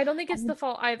fault. I don't think it's the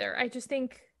fault either. I just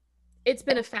think it's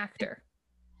been a factor.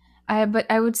 But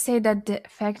I would say that the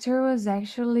factor was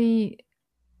actually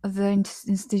the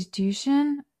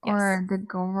institution or the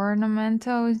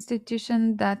governmental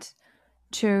institution that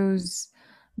chose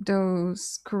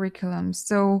those curriculums.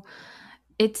 So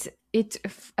it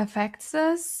affects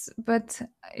us, but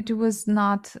it was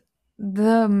not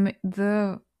the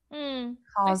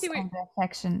cause of the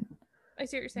affection. I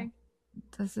see what you're saying.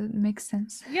 Does it make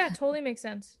sense? Yeah, totally makes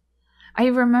sense. I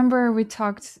remember we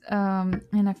talked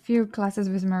in a few classes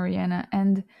with Mariana,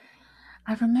 and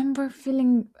I remember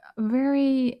feeling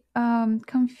very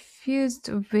confused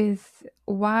with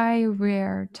why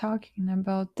we're talking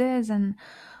about this and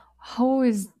who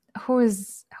is who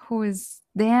is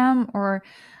them, or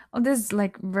all these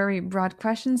like very broad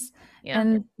questions. Yeah.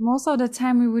 And most of the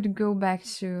time we would go back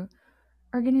to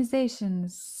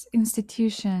organizations,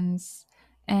 institutions,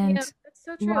 and that's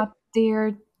so true.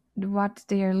 what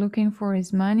they're looking for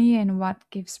is money and what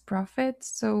gives profit.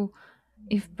 So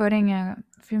if putting a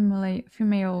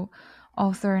female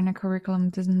author in a curriculum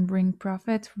doesn't bring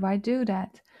profit, why do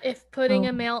that? If putting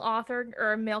a male author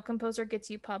or a male composer gets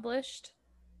you published.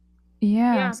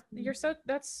 Yeah, you're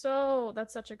that's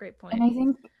such a great point. And I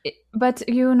think but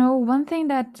you know, one thing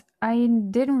that I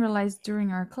didn't realize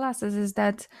during our classes is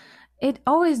that it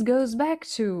always goes back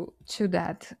to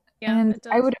that. Yeah, and it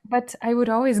does. I would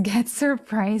always get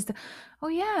surprised. Oh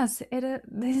yes, the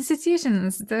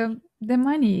institutions, the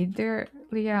money, they're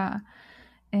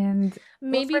and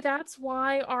maybe that's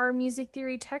why our music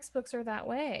theory textbooks are that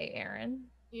way, Aaron.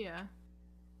 Yeah,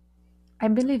 I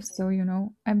believe so. You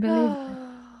know, I believe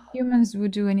humans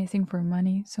would do anything for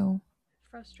money. So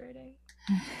frustrating.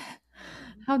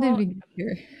 How did we get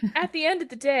here? At the end of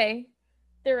the day,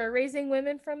 they're erasing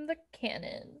women from the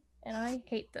canon, and I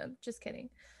hate them. Just kidding.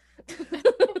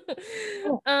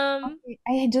 Okay.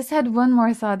 I just had one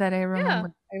more thought that I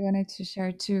remember. I wanted to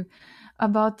share too,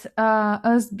 about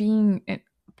us being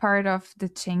part of the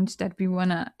change that we want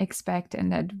to expect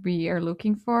and that we are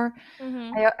looking for.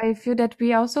 I feel that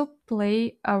we also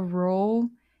play a role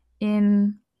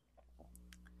in.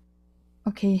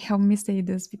 Okay, help me say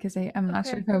this because I'm not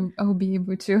sure if I'll be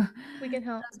able to. We can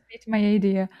help. That's my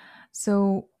idea.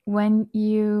 So when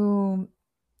you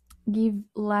give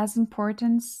less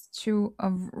importance to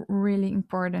a really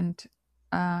important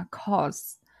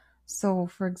cause. So,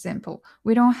 for example,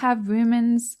 we don't have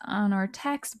women's on our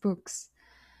textbooks.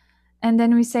 And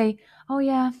then we say, oh,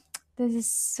 yeah, this is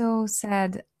so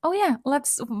sad. Oh, yeah,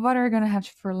 what are we going to have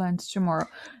for lunch tomorrow?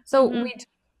 So we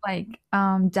like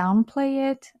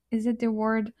downplay it. Is it the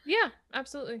word? Yeah,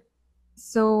 absolutely.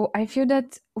 So I feel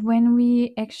that when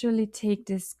we actually take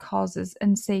these causes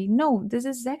and say, no, this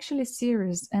is actually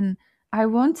serious and I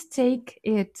won't take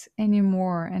it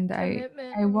anymore, and I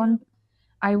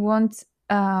won't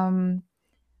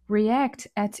react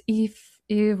at if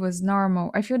it was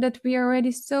normal. I feel that we are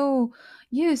already so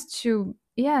used to,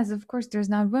 yes, of course there's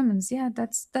not women's, yeah,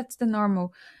 that's the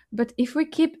normal. But if we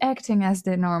keep acting as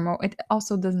the normal, it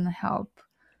also doesn't help.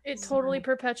 It totally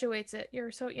perpetuates it.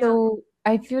 So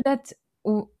I feel that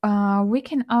we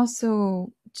can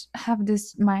also have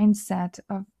this mindset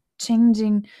of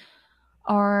changing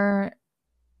our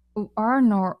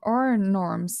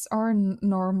norms, our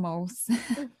normals,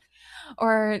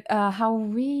 or how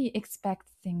we expect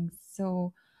things.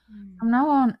 So from now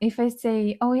on, if I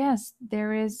say, "Oh yes,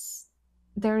 there is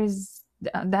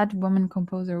that woman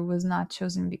composer was not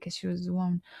chosen because she was a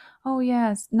woman," oh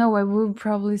yes, no, I would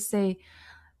probably say,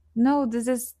 "No, this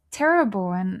is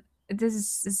terrible and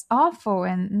this is awful,"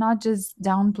 and not just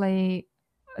downplay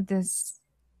this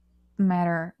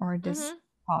matter or this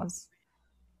cause.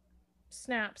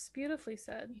 Snaps. Beautifully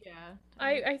said. Yeah.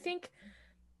 I think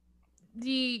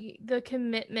the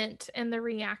commitment and the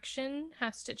reaction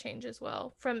has to change as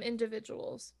well from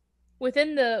individuals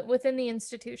within the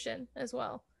institution as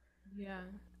well. Yeah.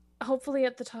 Hopefully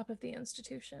at the top of the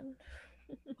institution.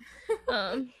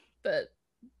 But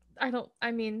I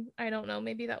don't know,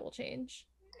 maybe that will change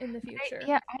in the future.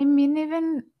 I mean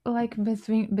even like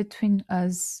between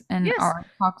us and our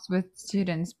talks with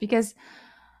students, because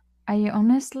I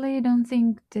honestly don't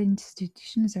think the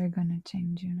institutions are gonna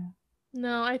change, you know.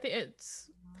 No, I think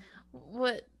it's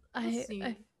what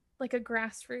I like a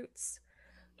grassroots.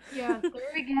 Yeah,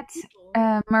 we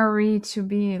get Marie to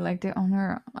be like the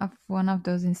owner of one of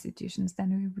those institutions,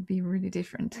 then we would be really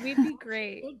different. We'd be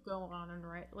great. We'd go on and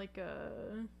write like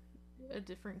a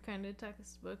different kind of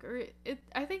textbook, or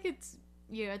I think it's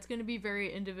gonna be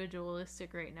very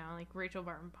individualistic right now. Like Rachel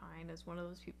Barton Pine is one of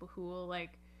those people who will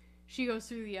like, she goes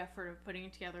through the effort of putting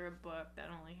together a book that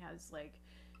only has like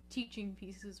teaching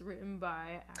pieces written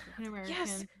by African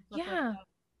Americans. Yeah.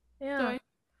 So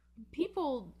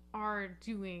people are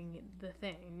doing the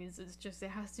things. It's just it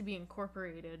has to be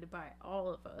incorporated by all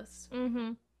of us,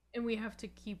 and we have to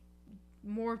keep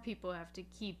more people have to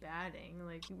keep adding.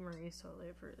 Like Marie's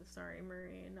totally for sorry,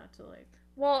 Marie, not to like.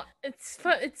 Well,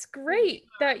 it's great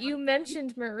that you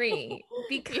mentioned Marie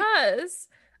because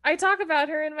I talk about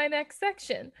her in my next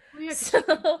section. Well, yeah, So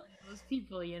those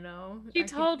people, you know, she I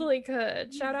could totally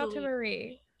could. Shout out to easily.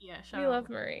 Marie. Yeah, shout We out love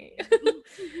Marie.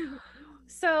 Marie.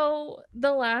 So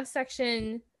the last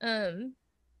section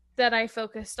that I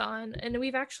focused on, and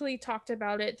we've actually talked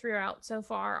about it throughout so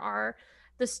far, are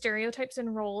the stereotypes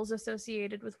and roles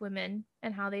associated with women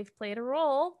and how they've played a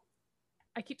role.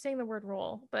 I keep saying the word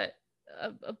role, but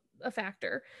a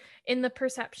factor in the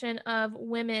perception of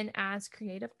women as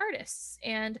creative artists.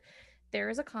 And there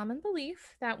is a common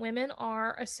belief that women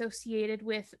are associated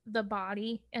with the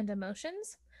body and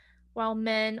emotions, while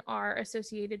men are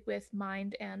associated with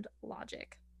mind and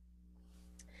logic.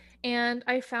 And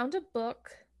I found a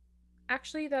book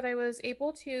actually that I was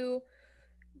able to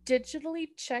digitally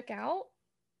check out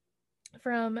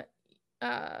from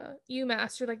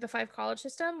UMass, or like the 5 college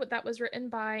system, that was written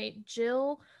by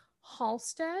Jill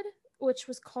Halstead, which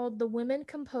was called The Women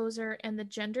Composer and the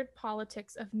Gendered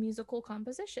Politics of Musical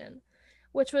Composition,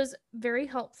 which was very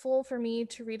helpful for me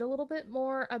to read a little bit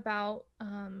more about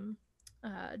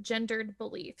gendered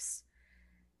beliefs.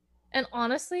 And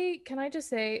honestly, can I just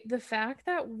say the fact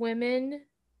that women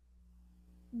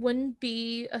wouldn't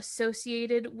be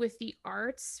associated with the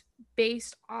arts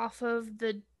based off of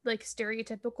the like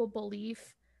stereotypical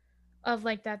belief of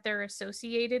like that they're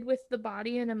associated with the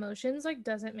body and emotions like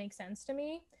doesn't make sense to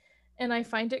me, and I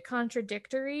find it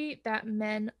contradictory that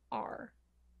men are.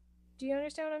 Do you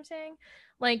understand what I'm saying?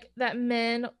 Like that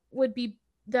men would be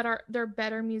that are they're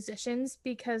better musicians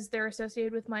because they're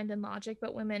associated with mind and logic,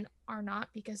 but women are not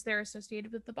because they're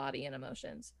associated with the body and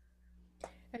emotions.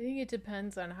 I think it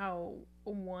depends on how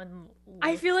one I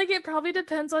looks. feel like it probably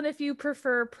depends on if you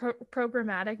prefer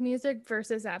programmatic music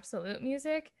versus absolute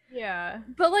music. Yeah.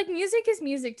 But like music is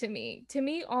music to me. To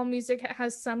me, all music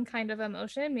has some kind of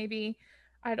emotion. Maybe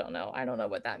I don't know. I don't know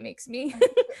what that makes me.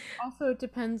 Also, it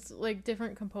depends. Like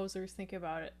different composers think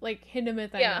about it. Like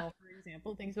Hindemith, I Yeah. know, for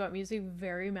example, thinks about music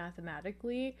very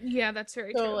mathematically. Yeah, that's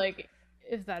very So, true. like,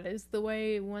 if that is the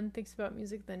way one thinks about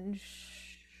music, then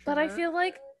But I sure. feel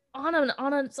like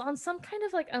on some kind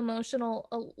of like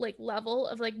emotional like level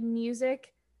of like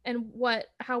music and what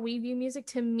how we view music,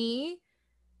 to me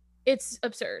it's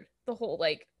absurd. The whole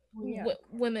like Well, yeah.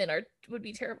 women are would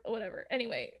be terrible, whatever.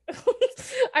 Anyway,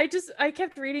 I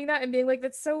kept reading that and being like,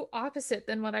 that's so opposite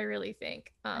than what I really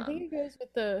think. I think it goes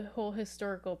with the whole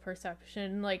historical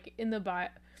perception. Like in the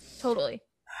Bible, Totally.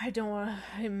 I don't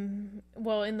want.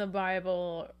 Well in the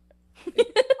Bible.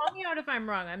 Call me out if I'm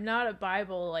wrong. I'm not a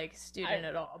Bible like student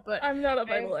at all, but I'm not a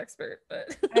Bible expert,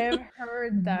 but I have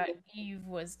heard that Eve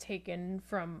was taken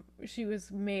from. She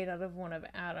was made out of one of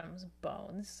Adam's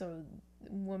bones, so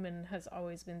woman has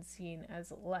always been seen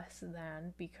as less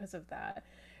than because of that.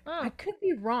 oh. I could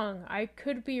be wrong. I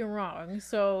could be wrong.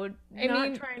 So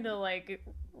not trying to like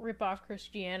rip off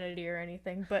Christianity or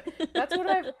anything, but that's what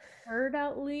I've heard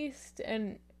at least,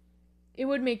 and it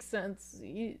would make sense.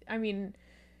 I mean,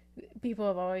 people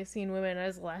have always seen women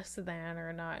as less than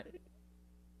or not.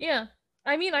 Yeah.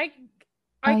 I mean, I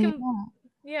can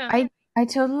yeah. I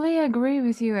totally agree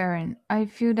with you, Erin. I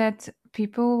feel that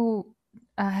people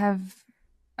have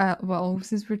well,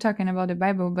 since we're talking about the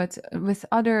Bible, but with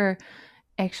other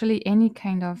actually any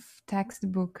kind of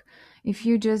textbook, if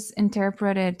you just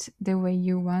interpret it the way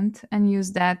you want and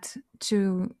use that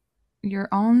to your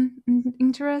own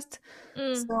interest,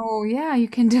 so yeah, you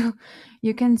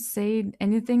can say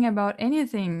anything about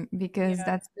anything because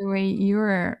that's the way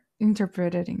you're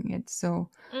interpreting it. So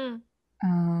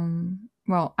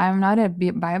well, I'm not a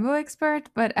Bible expert,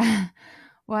 but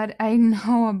what I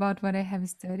know about what I have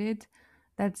studied,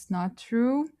 that's not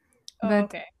true. Oh, but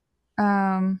okay.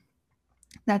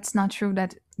 That's not true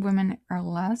that women are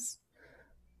less.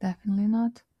 Definitely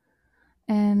not.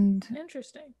 And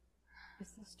interesting.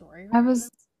 Is the story I right?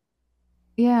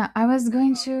 was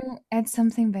going to add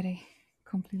something, but I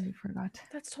completely forgot.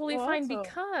 That's totally fine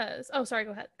because sorry,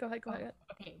 go ahead.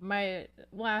 Okay, my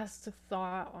last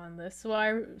thought on this.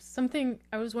 So something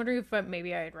I was wondering if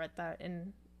maybe I had read that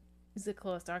in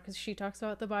Zikla because she talks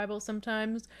about the Bible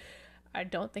sometimes. I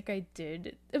don't think I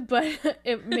did, but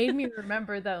it made me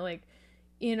remember that like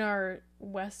in our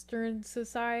Western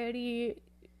society,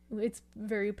 it's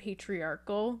very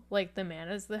patriarchal. Like the man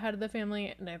is the head of the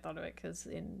family, and I thought of it because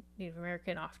in Native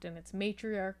American often it's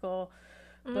matriarchal,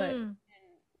 but in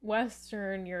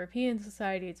Western European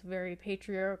society it's very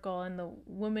patriarchal, and the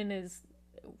woman is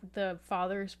the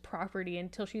father's property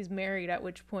until she's married, at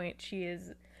which point she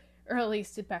is or at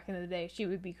least back in the day, she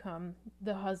would become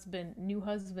the new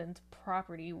husband's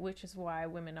property, which is why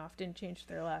women often change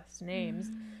their last names.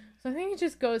 So I think it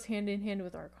just goes hand in hand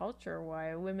with our culture,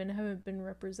 why women haven't been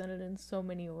represented in so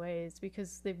many ways,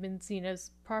 because they've been seen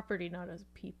as property, not as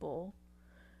people.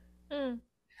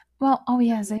 Well, oh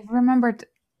yes, I remembered.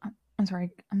 I'm sorry.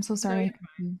 I'm so No, sorry.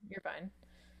 You're fine.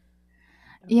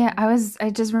 Yeah, I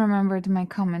just remembered my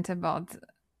comment about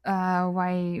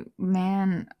why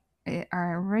men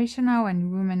are rational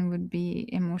and women would be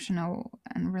emotional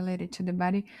and related to the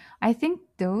body. I think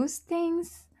those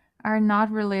things are not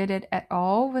related at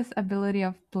all with ability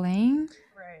of playing.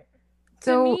 Right. To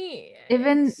So me,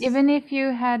 even if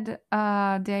you had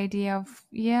the idea of,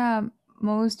 yeah,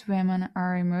 most women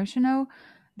are emotional,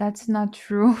 that's not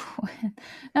true.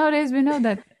 Nowadays we know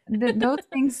that those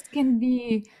things can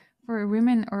be for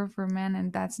women or for men,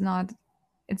 and that's not.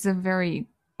 It's a very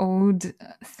old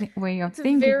way of it's a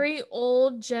thinking. very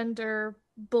old gender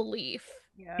belief.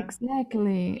 Yeah.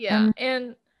 Exactly. Yeah,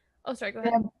 and oh, sorry, go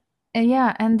ahead.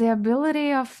 Yeah, and the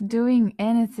ability of doing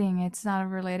anything, it's not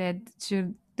related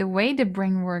to the way the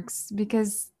brain works,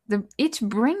 because each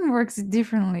brain works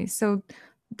differently. So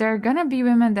there are gonna be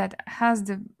women that has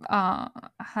the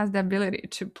ability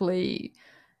to play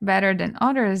better than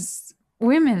others.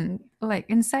 Women like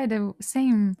inside the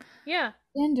same Yeah,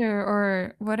 gender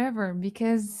or whatever,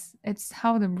 because it's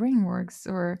how the brain works,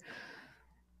 or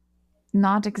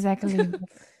not exactly.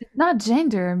 It's not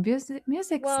gender.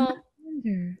 Music's not well,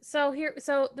 gender.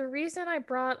 so the reason I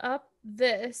brought up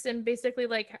this and basically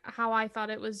like how I thought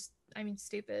it was, I mean,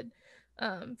 stupid,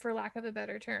 for lack of a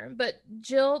better term, but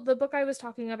Jill, the book I was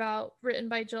talking about, written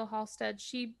by Jill Halstead,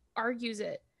 she argues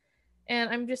it.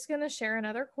 And I'm just going to share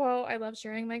another quote. I love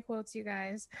sharing my quotes, you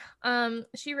guys.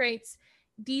 She writes,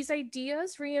 these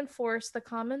ideas reinforce the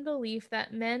common belief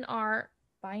that men are,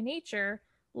 by nature,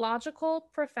 logical,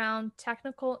 profound,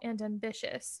 technical, and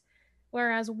ambitious,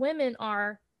 whereas women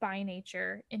are, by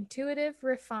nature, intuitive,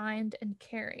 refined, and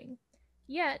caring.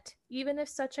 Yet, even if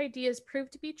such ideas prove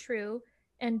to be true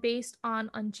and based on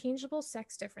unchangeable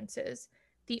sex differences,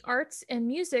 the arts and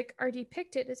music are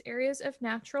depicted as areas of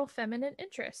natural feminine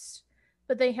interest,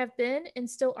 but they have been and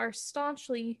still are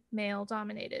staunchly male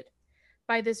dominated.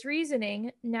 By this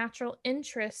reasoning, natural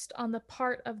interest on the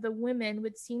part of the women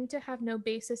would seem to have no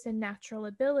basis in natural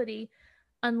ability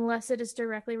unless it is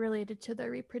directly related to their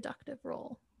reproductive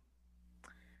role.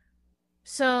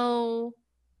 So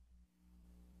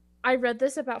I read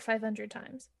this about 500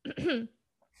 times.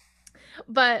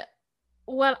 But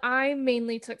what I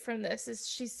mainly took from this is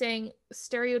she's saying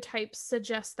stereotypes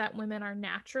suggest that women are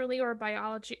naturally or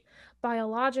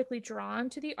biologically drawn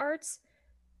to the arts,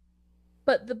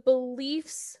 but the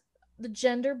beliefs, the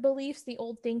gender beliefs, the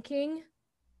old thinking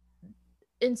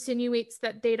insinuates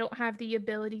that they don't have the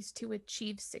abilities to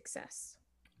achieve success.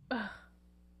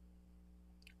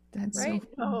 That's right?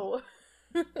 Oh.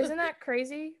 Isn't that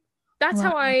crazy?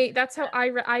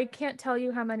 I can't tell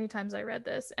you how many times I read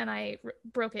this and I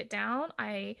broke it down.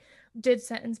 I did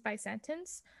sentence by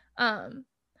sentence.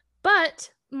 But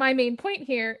my main point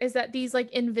here is that these like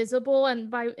invisible,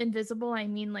 and by invisible I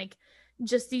mean like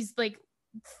just these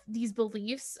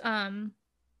beliefs,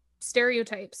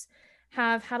 stereotypes,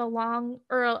 have had a long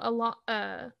or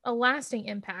a lasting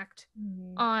impact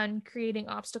on creating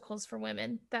obstacles for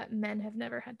women that men have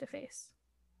never had to face.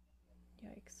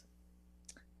 Yikes.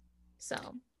 So,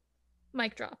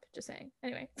 mic drop, just saying.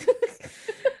 Anyway.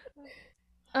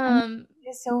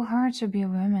 It's so hard to be a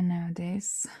woman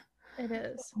nowadays. It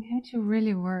is. We had to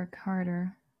really work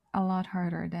harder, a lot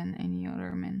harder than any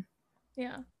other man.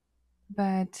 Yeah.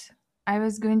 But I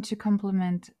was going to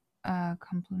not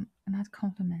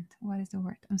compliment. What is the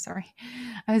word? I'm sorry.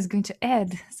 I was going to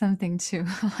add something to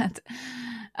that.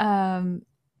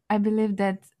 I believe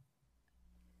that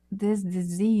this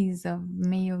disease of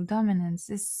male dominance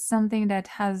is something that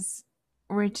has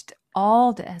reached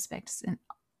all the aspects in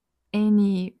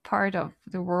any part of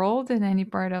the world, in any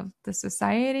part of the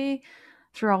society,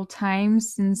 throughout time,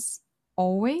 since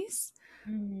always,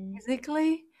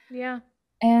 physically. Yeah.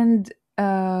 And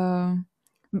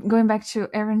going back to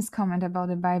Erin's comment about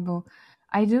the Bible,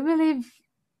 I do believe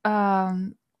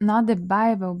not the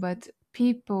Bible, but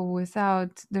people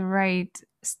without the right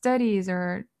studies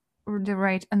or the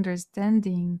right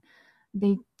understanding,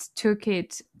 they took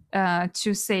it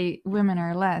to say women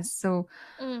are less. So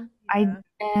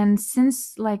and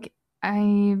since like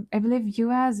I believe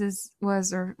US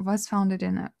was founded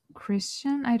in a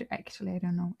Christian, I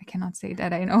don't know, I cannot say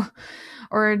that I know,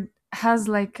 or has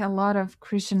like a lot of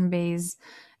Christian base,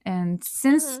 and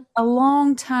since a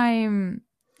long time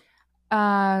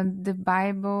the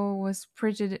Bible was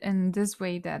preached in this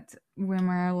way that women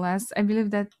are less. I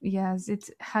believe that yes, it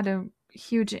had a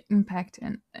huge impact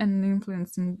and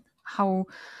influence in how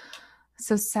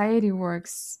society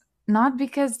works. Not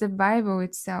because the Bible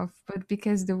itself, but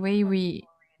because the way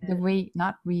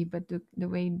not we, but the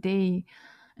way they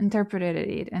interpreted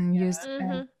it and used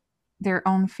Mm-hmm. their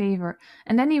own favor.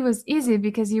 And then it was easy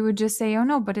because you would just say, "Oh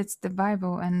no, but it's the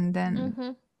Bible," and then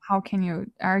Mm-hmm. how can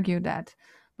you argue that?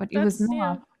 But it was Yeah,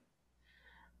 not.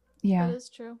 that Yeah. is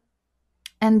true.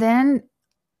 And then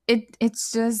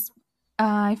it's just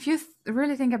if you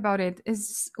really think about it,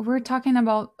 is we're talking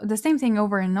about the same thing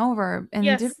over and over in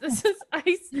Yes, this is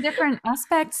ice. different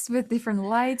aspects with different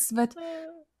lights, but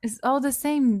it's all the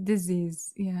same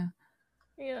disease. Yeah.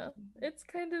 Yeah, it's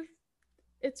kind of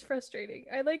it's frustrating.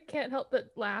 I like can't help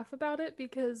but laugh about it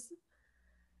because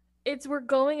we're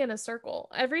going in a circle.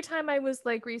 Every time I was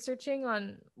like researching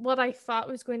on what I thought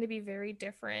was going to be very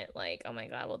different, like, oh my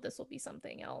god, well this will be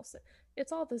something else.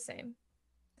 It's all the same.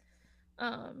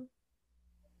 Um,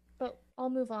 but I'll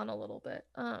move on a little bit.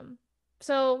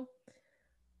 So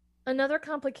another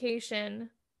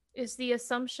complication is the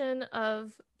assumption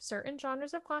of certain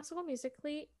genres of classical music,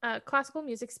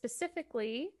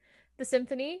 specifically the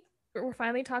symphony. We're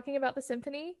finally talking about the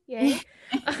symphony, yay!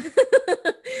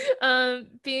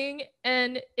 Being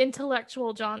an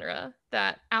intellectual genre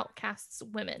that outcasts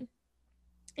women.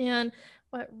 And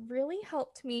what really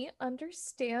helped me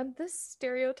understand this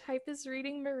stereotype is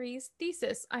reading Marie's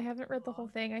thesis. I haven't read the whole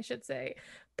thing, I should say.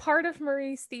 Part of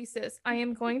Marie's thesis. I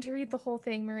am going to read the whole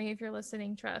thing, Marie, if you're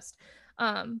listening, trust.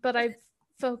 But I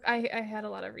had a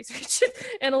lot of research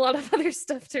and a lot of other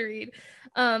stuff to read.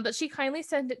 But she kindly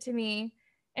sent it to me,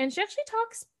 and she actually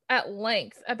talks at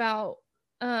length about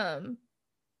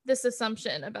this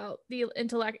assumption about the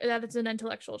intellect that it's an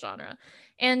intellectual genre,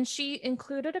 and she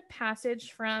included a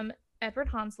passage from Edward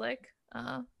Hanslick,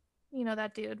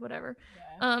 that dude, whatever.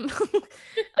 Yeah.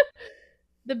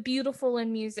 The Beautiful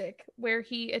in Music, where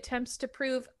he attempts to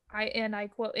prove, I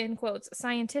quote in quotes,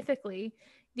 scientifically,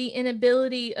 the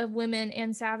inability of women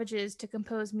and savages to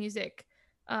compose music.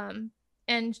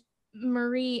 And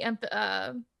Marie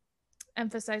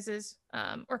emphasizes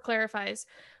or clarifies,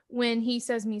 when he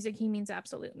says music, he means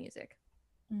absolute music.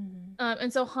 Mm-hmm.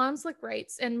 And so Hanslick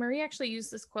writes, and Marie actually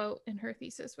used this quote in her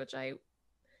thesis, which I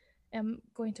am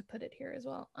going to put it here as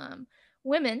well.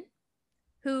 Women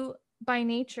who by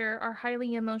nature are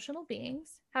highly emotional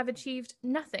beings have achieved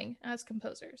nothing as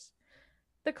composers.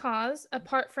 The cause,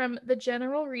 apart from the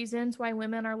general reasons why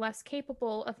women are less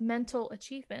capable of mental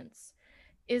achievements,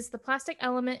 is the plastic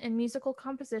element in musical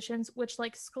compositions which,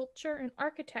 like sculpture and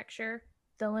architecture,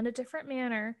 though in a different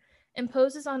manner,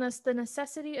 imposes on us the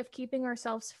necessity of keeping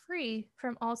ourselves free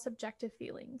from all subjective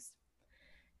feelings.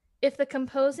 If the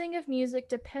composing of music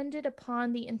depended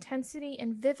upon the intensity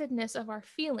and vividness of our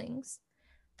feelings,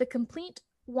 the complete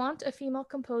want of female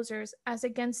composers, as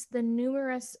against the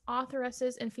numerous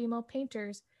authoresses and female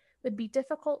painters, would be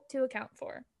difficult to account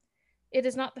for. It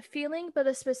is not the feeling, but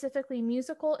a specifically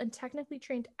musical and technically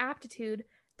trained aptitude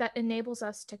that enables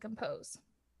us to compose.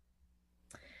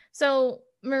 So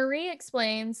Marie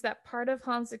explains that part of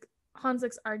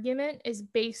Hanslick's argument is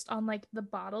based on like the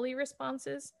bodily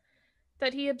responses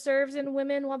that he observes in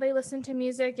women while they listen to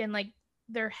music, and like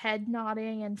their head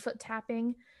nodding and foot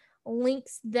tapping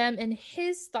links them in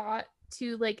his thought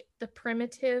to like the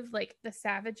primitive, like the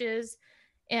savages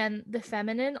and the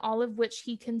feminine, all of which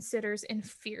he considers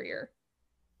inferior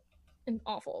and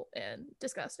awful and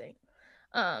disgusting.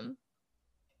 And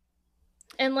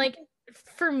like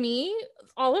for me,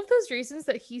 all of those reasons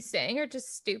that he's saying are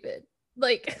just stupid.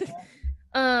 Like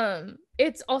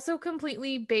it's also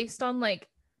completely based on like,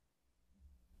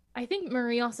 I think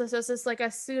Marie also says this, like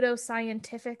a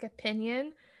pseudo-scientific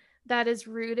opinion that is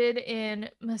rooted in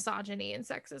misogyny and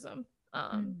sexism.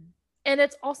 And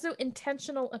it's also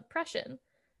intentional oppression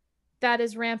that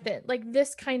is rampant. Like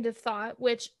this kind of thought,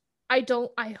 which I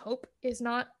hope is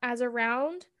not as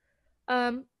around.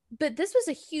 But this was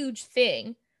a huge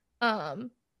thing. And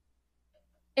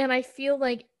I feel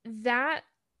like that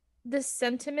this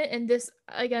sentiment and this,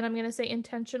 again, I'm going to say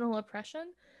intentional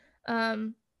oppression,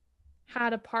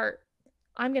 had a part,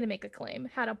 I'm going to make a claim,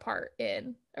 had a part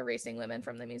in erasing women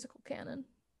from the musical canon.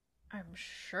 I'm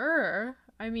sure.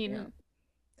 I mean,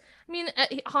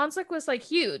 Hanslick was like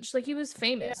huge. Like he was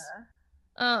famous.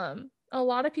 Yeah. A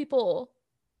lot of people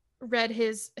read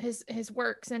his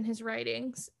works and his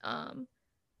writings.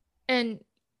 And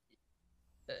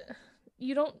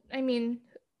you don't, I mean,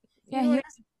 he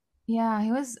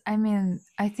was, I mean,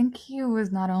 I think he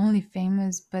was not only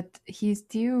famous, but he's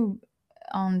still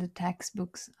on the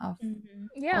textbooks of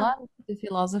a lot of the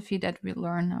philosophy that we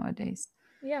learn nowadays.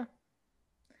 Yeah.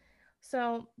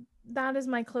 So that is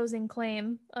my closing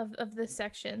claim of this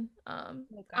section.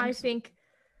 I think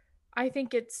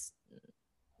it's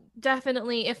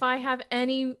definitely, if I have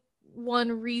any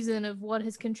one reason of what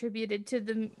has contributed to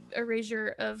the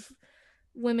erasure of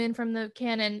women from the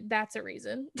canon, that's a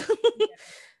reason.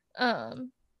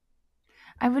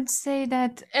 I would say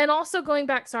that, and also going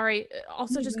back, going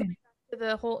back to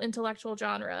the whole intellectual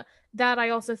genre, that I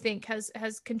also think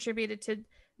has contributed to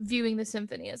viewing the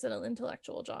symphony as an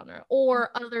intellectual genre,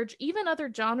 or other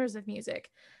genres of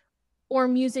music, or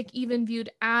music even viewed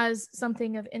as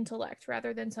something of intellect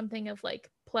rather than something of like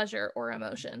pleasure or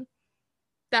emotion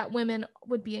that women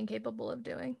would be incapable of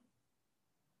doing.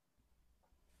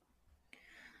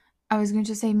 I was going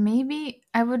to say, maybe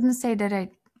I wouldn't say that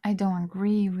I don't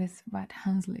agree with what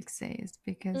Hanslick says,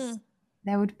 because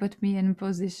that would put me in a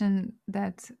position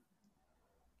that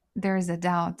there is a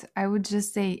doubt. I would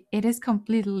just say it is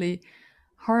completely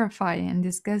horrifying and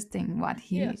disgusting what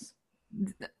he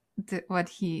what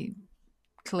he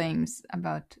claims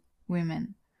about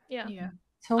women. Yeah.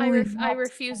 Totally I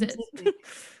refuse it.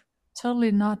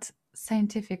 Totally not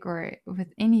scientific or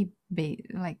with any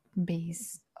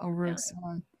base or roots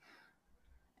on.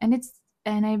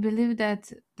 And I believe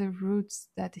that the roots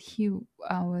that he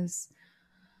was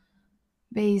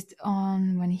based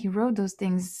on when he wrote those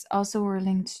things also were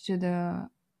linked to the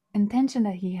intention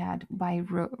that he had by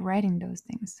writing those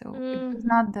things. So it was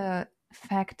not the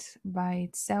fact by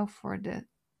itself or the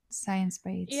science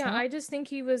by itself. Yeah, I just think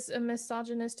he was a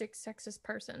misogynistic, sexist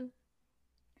person.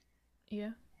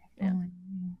 Yeah.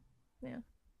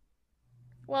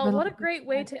 Well, what a great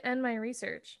way to end my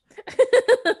research.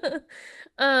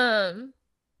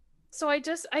 So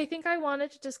I think I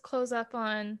wanted to just close up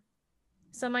on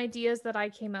some ideas that I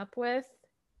came up with.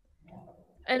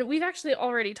 And we've actually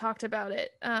already talked about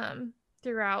it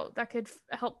throughout, that could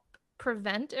help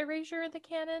prevent erasure of the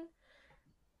canon,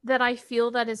 that I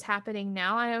feel that is happening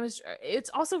now. It's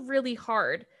also really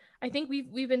hard. I think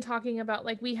we've been talking about,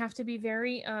 like, we have to be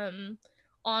very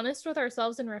honest with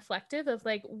ourselves and reflective of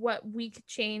like what we could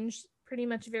change pretty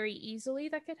much very easily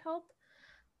that could help.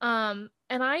 And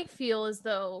I feel as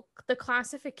though the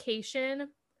classification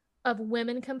of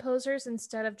women composers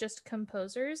instead of just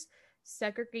composers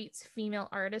segregates female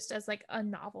artists as like a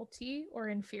novelty or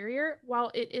inferior.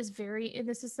 While it is very, and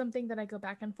this is something that I go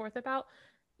back and forth about,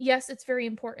 yes, it's very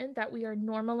important that we are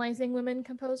normalizing women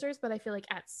composers, but I feel like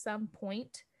at some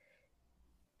point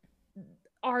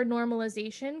our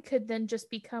normalization could then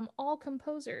just become all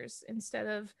composers instead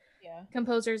of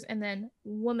composers and then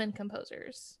woman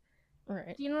composers.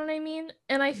 Right. Do you know what I mean?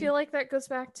 And I feel like that goes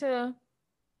back to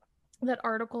that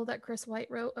article that Chris White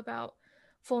wrote about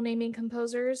full naming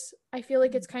composers. I feel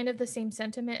like it's kind of the same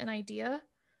sentiment and idea.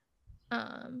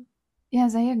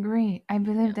 Yes, I agree. I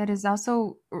believe that is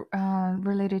also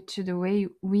related to the way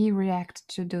we react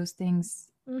to those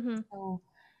things. So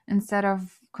instead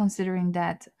of considering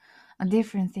that a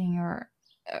different thing, or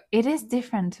it is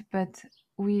different, but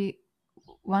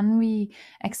when we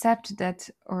accept that,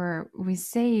 or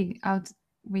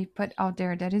we put out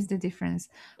there that is the difference,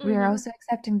 we are also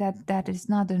accepting that that is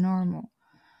not the normal.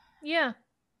 Yeah,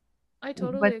 I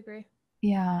totally agree.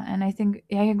 Yeah, and I think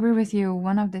I agree with you.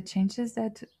 One of the changes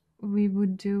that we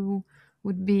would do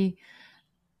would be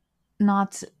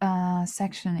not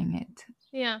sectioning it.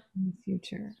 Yeah. In the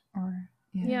future, or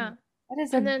yeah.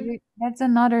 That's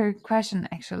another question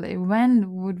actually.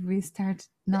 When would we start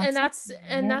not? And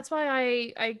that's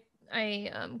why I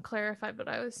clarified what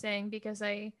I was saying, because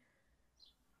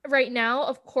right now,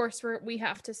 of course, we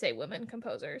have to say women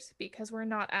composers because we're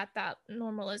not at that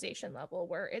normalization level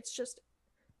where it's just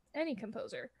any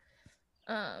composer.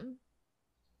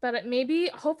 But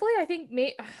hopefully, I think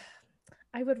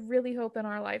I would really hope in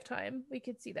our lifetime we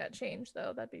could see that change,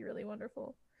 though. That'd be really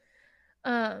wonderful.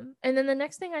 And then the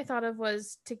next thing I thought of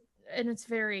was and it's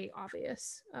very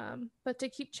obvious, but to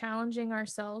keep challenging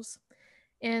ourselves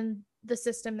in the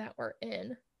system that we're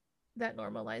in that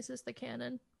normalizes the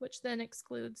canon, which then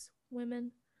excludes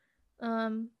women.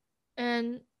 And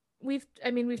we've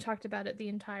talked about it the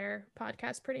entire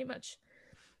podcast pretty much.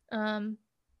 And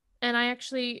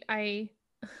I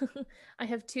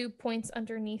have 2 points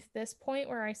underneath this point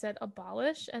where I said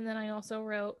abolish, and then I also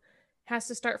wrote has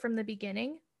to start from the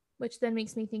beginning, which then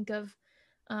makes me think of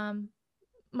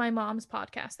my mom's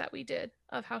podcast that we did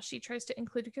of how she tries to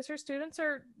include, because her students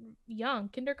are young,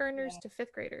 kindergartners to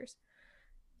 5th graders.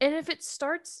 And if it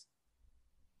starts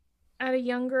at a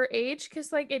younger age,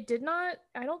 because like it did not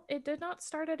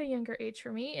start at a younger age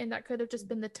for me, and that could have just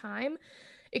been the time.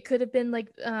 It could have been like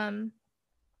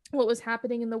what was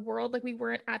happening in the world. Like we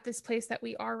weren't at this place that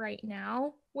we are right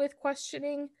now with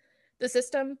questioning the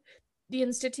system, the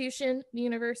institution, the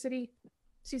university,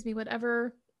 excuse me,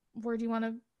 whatever word you want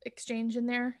to exchange in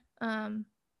there.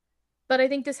 But I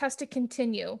think this has to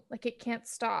continue. Like it can't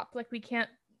stop. Like we can't,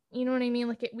 you know what I mean?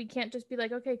 Like we can't just be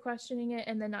like, okay, questioning it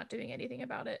and then not doing anything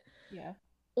about it. Yeah.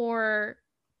 Or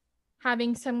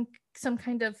having some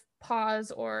kind of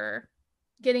pause or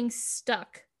getting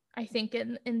stuck, I think,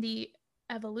 in the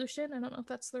evolution. I don't know if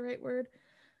that's the right word.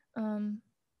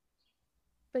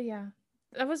 But yeah,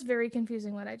 that was very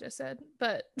confusing what I just said.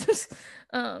 But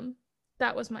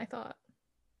that was my thought.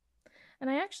 And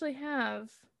I actually have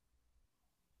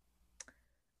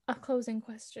a closing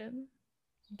question.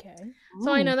 Okay.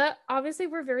 So I know that obviously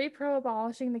we're very pro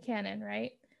abolishing the canon,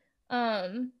 right?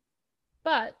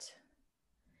 But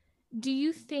do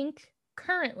you think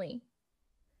currently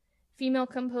female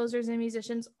composers and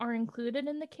musicians are included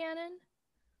in the canon?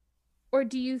 Or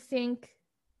do you think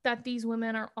that these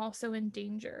women are also in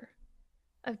danger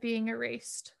of being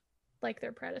erased like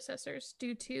their predecessors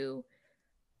due to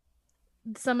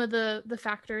some of the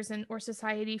factors or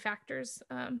society factors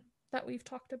that we've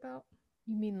talked about?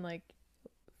 You mean like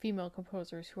female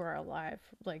composers who are alive,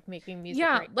 like making music?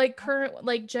 Yeah, like current,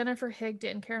 like Jennifer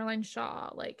Higdon, Caroline Shaw,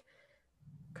 like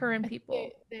current people.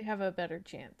 They have a better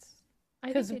chance.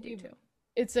 I think they do too.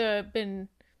 It's I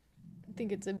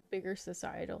think it's a bigger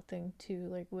societal thing too.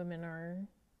 Like women are,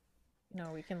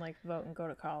 we can like vote and go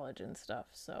to college and stuff.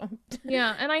 So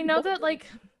yeah, and I know that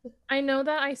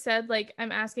I said like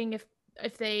I'm asking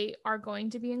if they are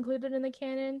going to be included in the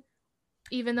canon,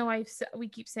 even though we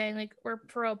keep saying like we're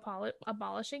pro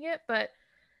abolishing it, but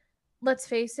let's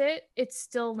face it, it's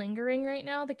still lingering right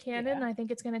now, the canon. Yeah. I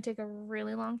think it's going to take a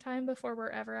really long time before we're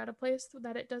ever at a place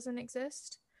that it doesn't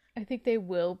exist. I think they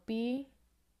will be.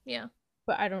 Yeah.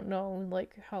 But I don't know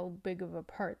like how big of a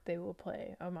part they will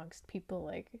play amongst people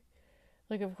like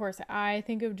of course I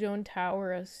think of Joan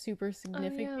Tower as super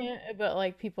significant, but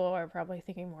like people are probably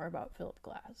thinking more about Philip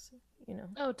Glass,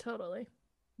 Oh, totally.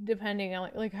 Depending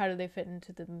on like how do they fit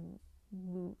into the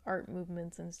art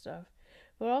movements and stuff.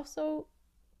 But also,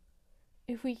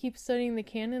 if we keep studying the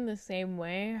canon the same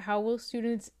way, how will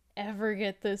students ever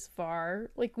get this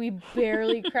far? Like we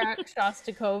barely cracked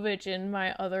Shostakovich in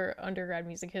my other undergrad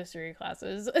music history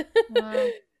classes. Wow.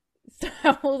 So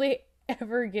how will they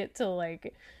ever get to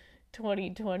like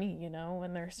 2020,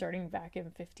 when they're starting back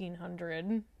in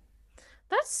 1500?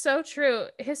 That's so true.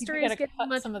 History is getting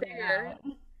much bigger.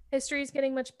 History is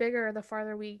getting much bigger the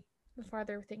farther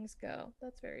things go.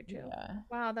 That's very true. Yeah.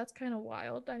 Wow, that's kind of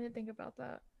wild. I didn't think about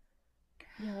that.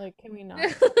 Yeah, like can we not?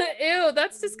 Ew,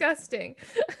 that's disgusting.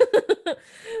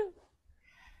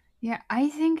 Yeah, I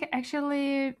think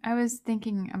actually I was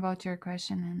thinking about your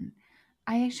question and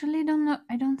I actually don't know.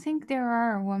 I don't think there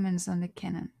are women on the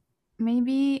canon.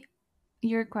 Maybe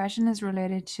your question is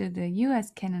related to the US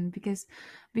canon because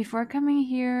before coming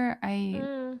here, I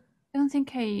don't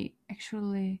think I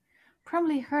actually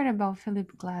probably heard about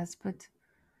Philip Glass, but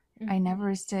I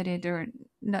never studied or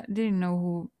didn't know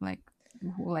who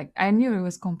I knew he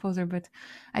was composer, but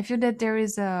I feel that there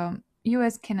is a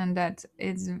US canon that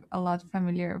is a lot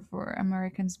familiar for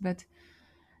Americans, but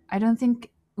I don't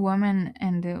think women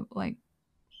and the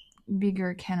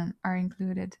bigger canon are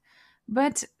included.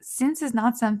 But since it's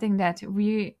not something that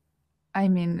the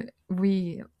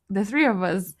three of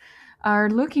us are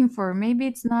looking for, maybe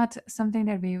it's not something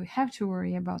that we have to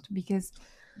worry about because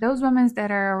those women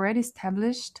that are already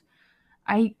established,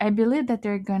 I believe that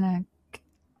they're gonna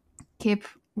keep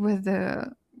with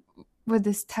the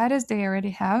status they already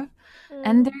have,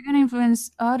 and they're gonna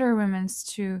influence other women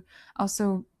to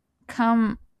also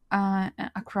come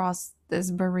across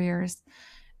these barriers.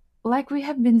 Like we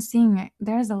have been seeing,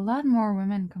 there's a lot more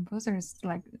women composers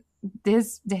like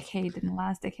this decade and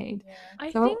last decade.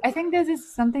 Yeah. I think this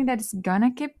is something that is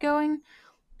gonna keep going,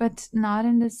 but not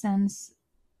in the sense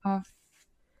of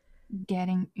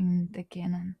getting in the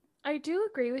canon. I do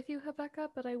agree with you, Rebecca,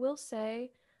 but I will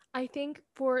say, I think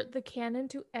for the canon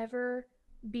to ever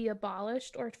be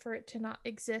abolished or for it to not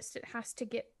exist, it has to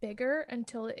get bigger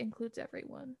until it includes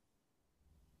everyone.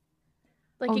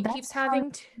 Like it keeps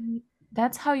having to...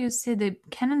 That's how you see the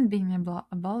canon being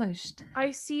abolished.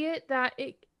 I see it that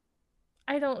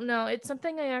I don't know. It's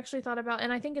something I actually thought about,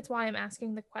 and I think it's why I'm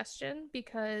asking the question,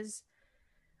 because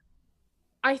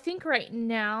I think right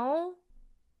now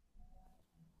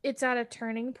it's at a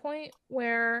turning point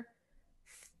where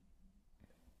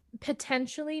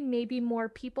potentially maybe more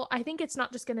people, I think it's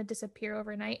not just going to disappear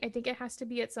overnight. I think it has to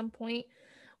be at some point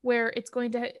where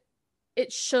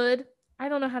it should, I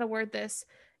don't know how to word this,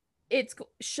 it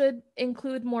should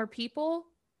include more people,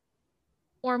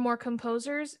 or more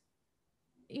composers,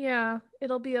 yeah,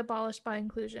 it'll be abolished by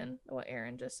inclusion, what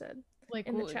Aaron just said Like,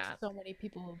 in the chat. so many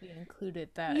people will be included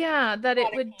that Yeah, that not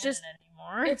it a would canon just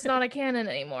anymore. it's not a canon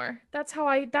anymore. That's how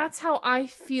I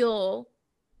feel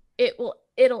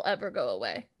it'll ever go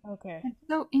away. Okay. It's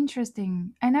so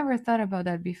interesting. I never thought about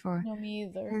that before. No, me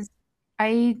either. 'Cause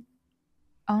I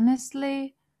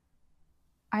honestly,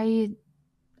 I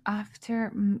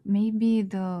after maybe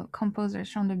the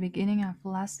composers from the beginning of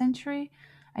last century,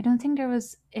 I don't think there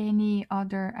was any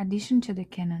other addition to the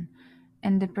canon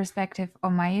and the perspective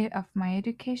of my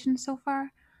education so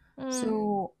far. Mm,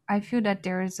 So I feel that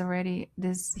there is already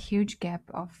this huge gap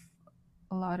of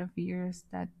a lot of years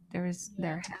that Yeah.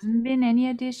 there hasn't been any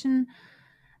addition.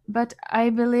 But I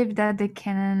believe that the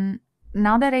canon,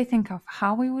 now that I think of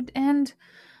how it would end,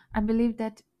 I believe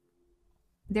that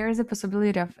there is a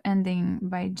possibility of ending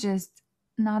by just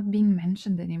not being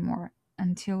mentioned anymore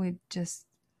until it just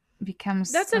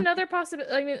becomes that's something, another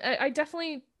possibility. I mean, I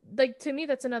definitely like, to me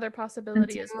that's another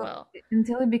possibility as until well.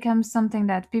 it becomes something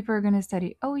that people are going to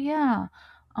study. Oh yeah,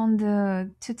 on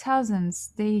the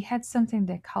 2000s they had something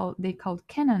they called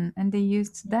canon, and they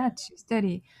used that to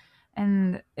study,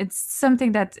 and it's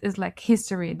something that is like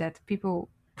history that people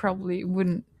probably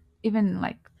wouldn't even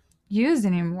like use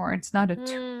anymore. It's not a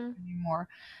term Mm, anymore.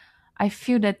 I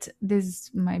feel that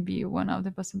this might be one of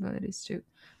the possibilities too.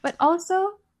 But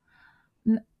also,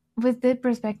 with the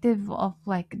perspective of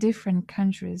like different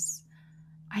countries,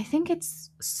 I think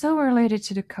it's so related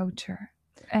to the culture.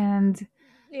 And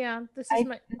yeah, this is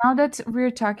my now that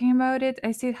we're talking about it,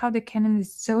 I see how the canon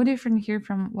is so different here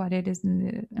from what it is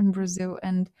in Brazil.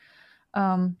 And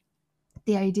um,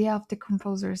 the idea of the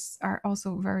composers are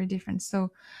also very different.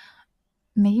 So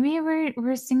maybe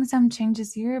we're seeing some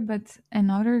changes here, but in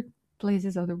other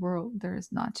places of the world,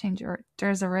 there's not change, or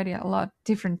there's already a lot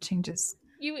different changes.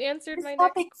 you answered This my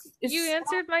topic next you is so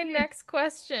answered my weird. next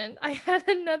question. I had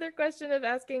another question of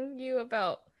asking you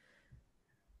about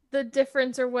the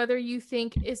difference, or whether you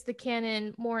think is the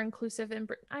canon more inclusive in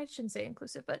I shouldn't say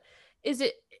inclusive, but is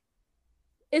it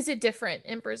is it different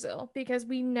in Brazil? Because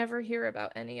we never hear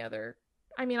about any other.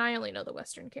 I mean, I only know the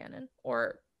Western canon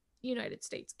or United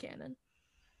States canon.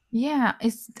 Yeah,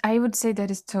 I would say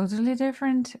that is totally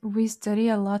different. We study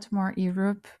a lot more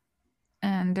Europe,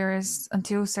 and there is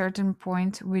until a certain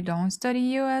point we don't study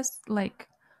US like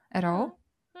at Hmm. all.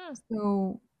 Hmm.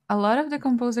 So a lot of the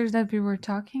composers that we were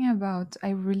talking about,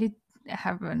 I really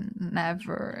haven't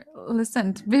never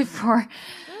listened before.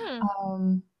 Hmm.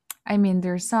 Um, I mean,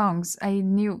 their songs I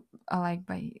knew like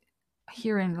by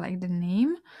hearing like the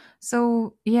name.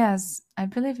 So yes, I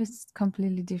believe it's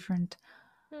completely different.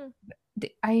 Hmm.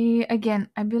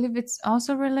 I believe it's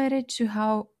also related to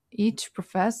how each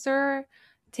professor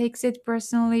takes it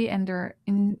personally and their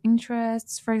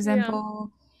interests. For Yeah.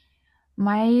 example,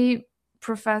 my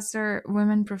professor,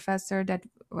 women professor that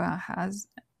has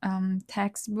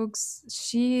textbooks,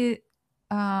 she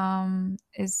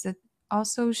is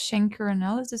also Schenker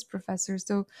analysis professor.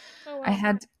 So Oh I wow.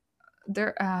 had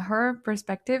her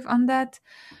perspective on that,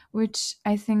 which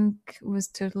I think was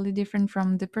totally different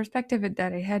from the perspective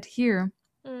that I had here.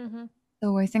 Mm-hmm.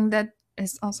 So I think that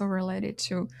is also related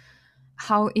to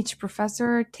how each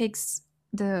professor takes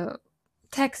the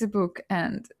textbook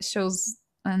and shows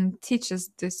and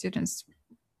teaches the students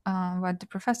what the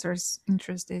professor's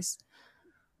interest is.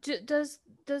 Does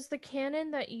the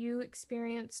canon that you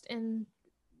experienced in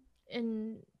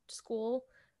school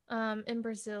in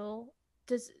Brazil,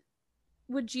 does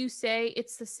would you say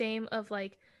it's the same of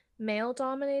like male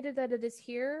dominated that it is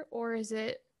here, or is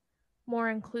it more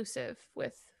inclusive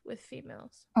with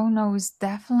females? Oh no, it's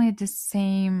definitely the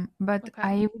same, but Okay.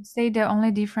 I would say the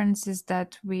only difference is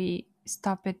that we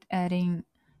stopped adding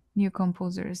new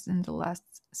composers in the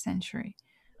last century.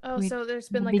 Oh, We so there's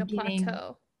in been the like a beginning,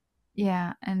 plateau.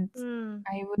 yeah, and Mm,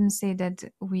 I wouldn't say that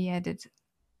we added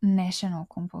national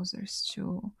composers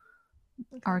to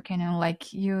okay. our canon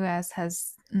like US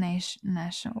has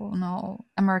national no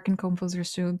American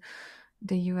composers to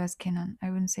the US canon. I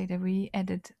wouldn't say that we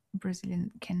added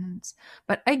Brazilian canons.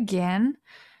 But again,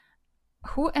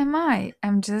 who am I?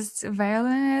 I'm just a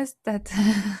violinist that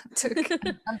took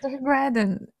an undergrad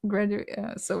and graduate.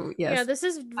 So Yeah, yes, this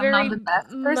is I'm not very the best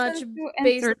much person to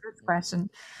based, answer this question.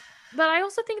 but I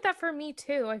also think that for me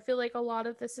too, I feel like a lot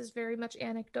of this is very much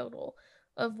anecdotal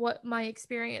of what my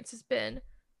experience has been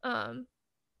um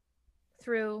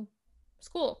through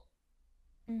school.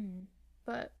 Mm.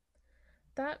 But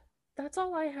that that's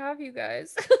all I have, you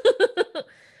guys.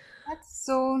 That's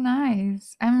so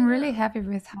nice. I'm really Yeah. happy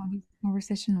with how this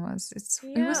conversation was.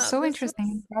 It was Yeah, so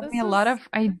interesting. It brought me this a lot was of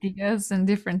ideas and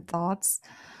different thoughts.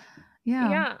 Yeah.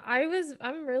 Yeah,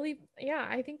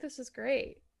 I think this is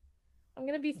great. I'm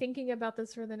gonna be thinking about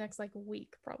this for the next like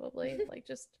week, probably. Like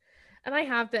just, and I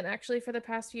have been actually for the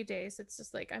past few days. It's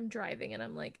just like I'm driving and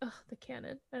I'm like, oh, the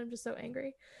canon, and I'm just so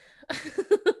angry.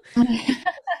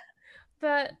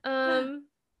 But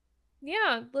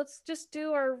yeah, let's just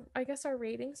do I guess our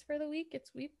ratings for the week.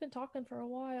 We've been talking for a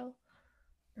while.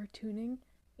 Or tuning.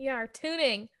 Yeah, our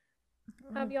tuning.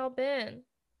 How have y'all been?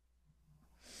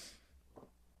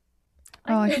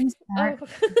 Oh, I can start.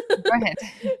 Go ahead.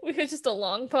 We had just a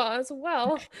long pause.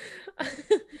 Well,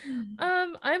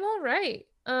 I'm all right.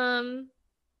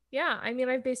 Yeah, I mean,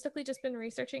 I've basically just been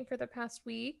researching for the past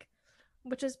week,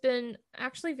 which has been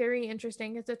actually very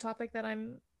interesting. It's a topic that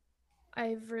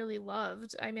I've really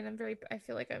loved. I mean, I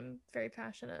feel like I'm very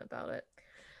passionate about it.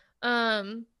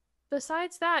 Um,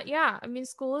 Besides that, yeah, I mean,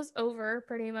 school is over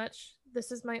pretty much. This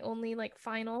is my only like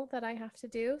final that I have to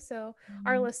do. So,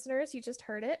 our listeners, you just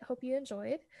heard it. Hope you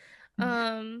enjoyed.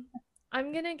 Um,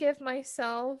 I'm gonna give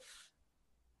myself,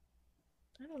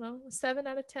 I don't know, a 7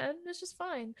 out of 10. It's just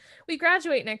fine. We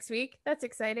graduate next week. That's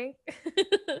exciting.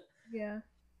 Yeah.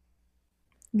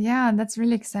 Yeah, that's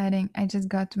really exciting. I just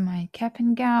got my cap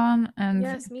and gown, and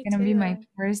Yes, it's me gonna be my too.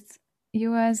 first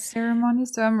US ceremony,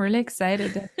 so I'm really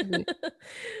excited actually.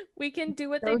 We can do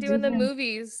what they So do in the different.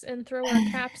 movies and throw our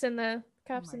caps in the Oh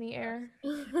caps in my the air.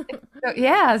 gosh. So,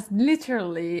 yes,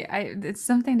 literally. It's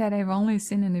something that I've only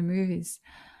seen in the movies.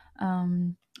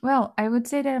 Well, I would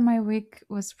say that my week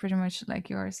was pretty much like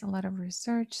yours, a lot of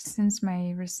research. Since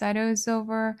my recital is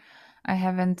over, I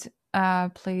haven't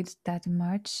played that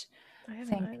much. I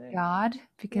haven't Thank either. God,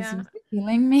 because Yeah. it's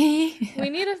killing me. We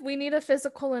need a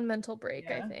physical and mental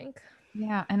break, I Yeah. think.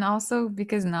 Yeah, and also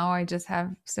because now I just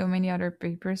have so many other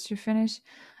papers to finish.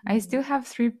 I still have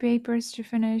 3 papers to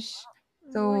finish, Oh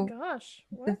my so gosh.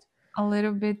 it's What? a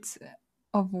little bit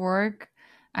of work.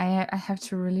 I have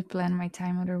to really plan my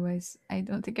time, otherwise I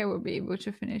don't think I will be able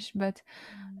to finish. But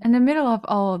in the middle of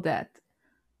all of that,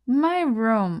 my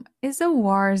room is a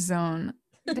war zone.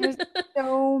 There's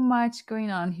so much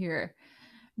going on here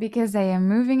because I am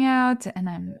moving out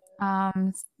and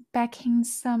I'm packing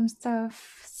some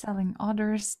stuff, selling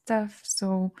other stuff.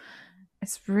 So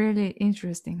it's really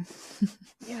interesting.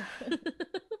 Yeah.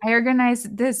 I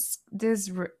organized this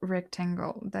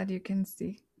rectangle that you can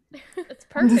see. It's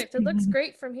perfect. It looks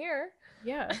great from here.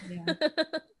 Yeah. Yeah,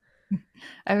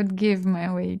 I would give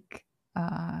my week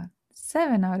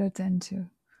 7 out of 10 too.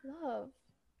 Love.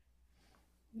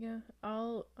 Yeah.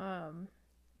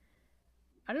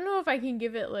 I don't know if I can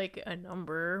give it like a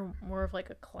number, more of like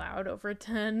a cloud over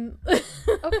 10.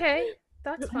 Okay,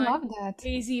 that's I love fine. that.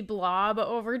 Hazy blob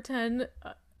over 10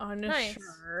 on a Nice.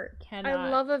 shirt. I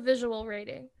love a visual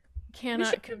rating. We should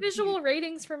do Compute. visual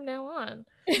ratings from now on.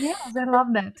 Yes, I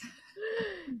love that.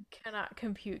 Cannot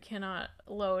compute, cannot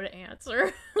load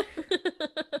answer.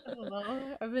 I don't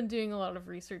know. I've been doing a lot of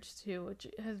research too, which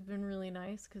has been really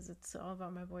nice because it's all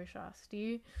about my boy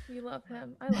Shasti. You love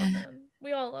him. I love him.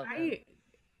 We all love him.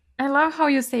 I love how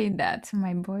you say that,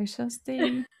 my boy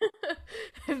Shasti.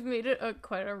 I've made it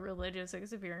quite a religious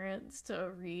experience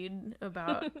to read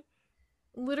about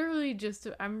literally just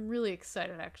I'm really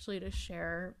excited actually to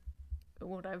share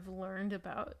what I've learned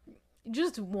about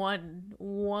just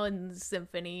one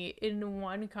symphony in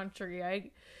one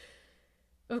country.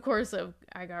 Of course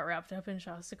I got wrapped up in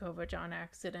Shostakovich on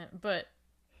accident, but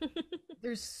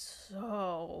there's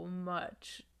so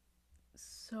much.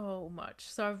 So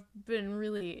I've been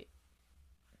really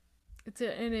it's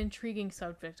an intriguing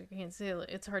subject. I can't say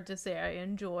it's hard to say I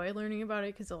enjoy learning about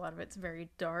it because a lot of it's very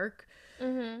dark.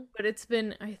 But it's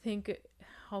been, I think,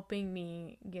 helping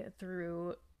me get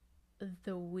through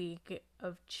the week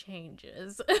of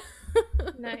changes.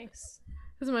 Nice.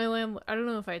 Because I don't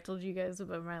know if I told you guys,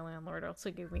 but my landlord also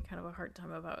gave me kind of a hard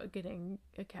time about getting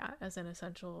a cat as an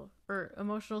essential or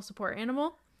emotional support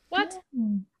animal. What?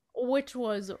 Which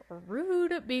was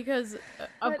rude because,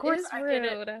 of That course, is I rude.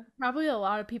 get it. Probably a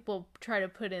lot of people try to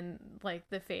put in like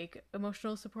the fake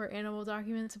emotional support animal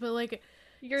documents, but like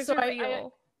Yours so are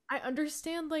real. I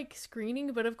understand like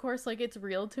screening, but of course like it's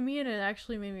real to me and it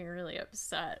actually made me really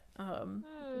upset.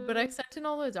 But I sent in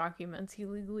all the documents. He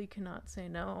legally cannot say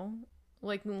no.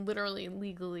 Like literally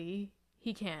legally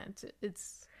he can't.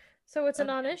 So it's a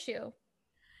non-issue.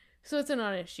 So it's a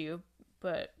non-issue,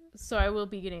 but so I will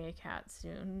be getting a cat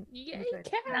soon. Yay, That's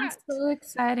cat! so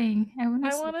exciting. I want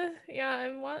to see.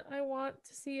 I want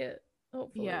to see it.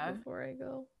 Hopefully before I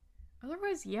go.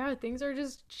 Otherwise, yeah, things are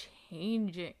just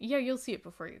changing. Yeah, you'll see it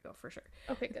before you go for sure.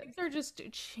 Okay, good. Things are just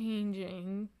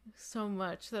changing so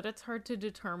much that it's hard to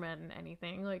determine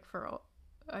anything. Like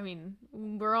I mean,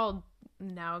 we're all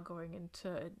now going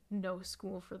into no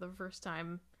school for the first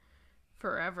time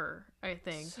forever, I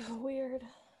think. So weird.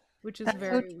 Which is That's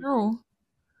very so true.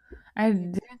 I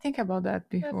didn't think about that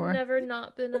before. I've never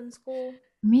not been in school.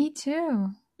 Me too.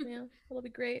 Yeah, it'll be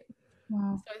great.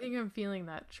 Wow. So I think I'm feeling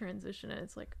that transition, and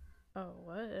it's like, oh,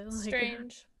 what? Like,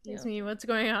 strange. Excuse me, what's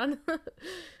going on?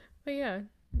 But yeah,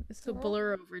 it's a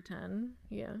blur over 10.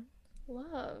 Yeah.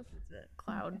 Love. It's a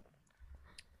cloud.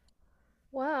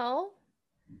 Well,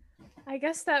 I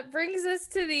guess that brings us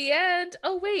to the end.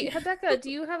 Oh wait, Rebecca, do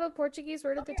you have a Portuguese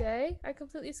word of the day? I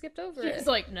completely skipped over it. She's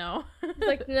like, no.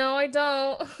 Like, no, I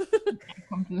don't. I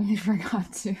completely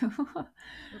forgot to.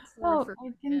 Oh,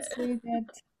 I can say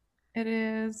that it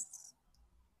is.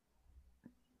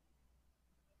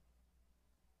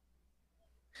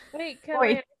 Wait, can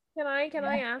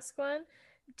I ask one?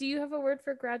 Do you have a word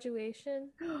for graduation?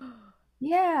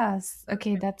 Yes.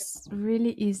 Okay, that's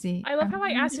really easy. I love how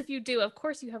I asked if you do. Of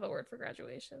course you have a word for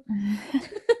graduation.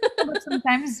 But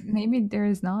sometimes maybe there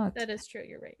is not. That is true.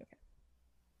 You're right. Okay.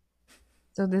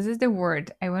 So this is the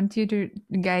word. I want you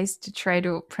guys to try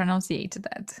to pronunciate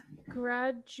that.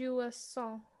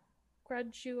 Graduação.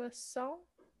 Graduação?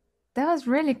 That was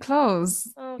really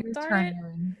close. Oh, Your darn turn, it.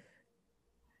 Erin.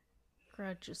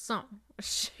 Graduação.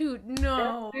 Shoot,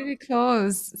 no. That's really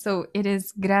close. So it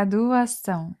is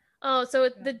graduação. Oh, so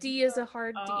the D is a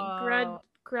hard D.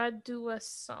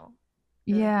 Graduação.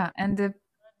 Yeah, and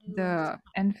the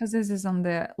emphasis is on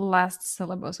the last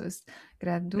syllable. So it's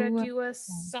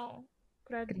graduação.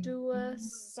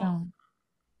 Graduação.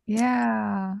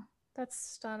 Yeah. That's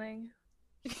stunning.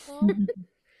 Well,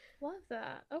 love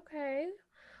that. Okay.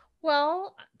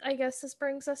 Well, I guess this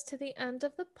brings us to the end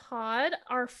of the pod.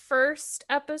 Our first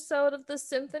episode of the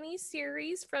Symphony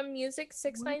series from Music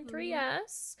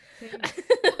 693S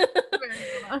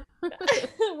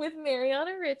with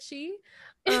Mariana Ritchie.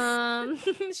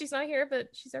 She's not here, but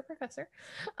she's our professor.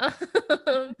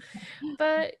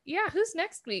 But yeah, who's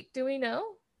next week? Do we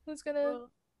know who's gonna?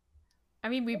 I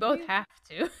mean, we both have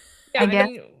to. Yeah, I guess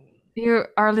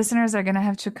our listeners are gonna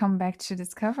have to come back to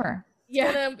discover.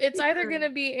 Yeah, it's either gonna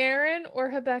be Erin or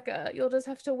Rebecca. You'll just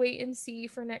have to wait and see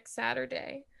for next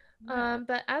Saturday. Yeah.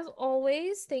 But as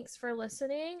always, thanks for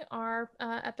listening. Our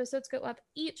episodes go up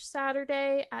each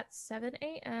Saturday at 7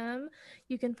 a.m.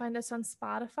 You can find us on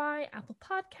Spotify, Apple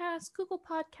Podcasts, Google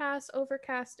Podcasts,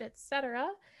 Overcast,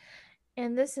 etc.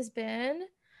 And this has been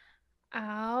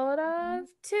Out of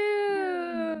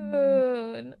Tune.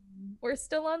 We're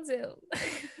still on Zoom.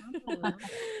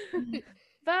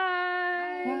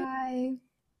 Bye. Bye.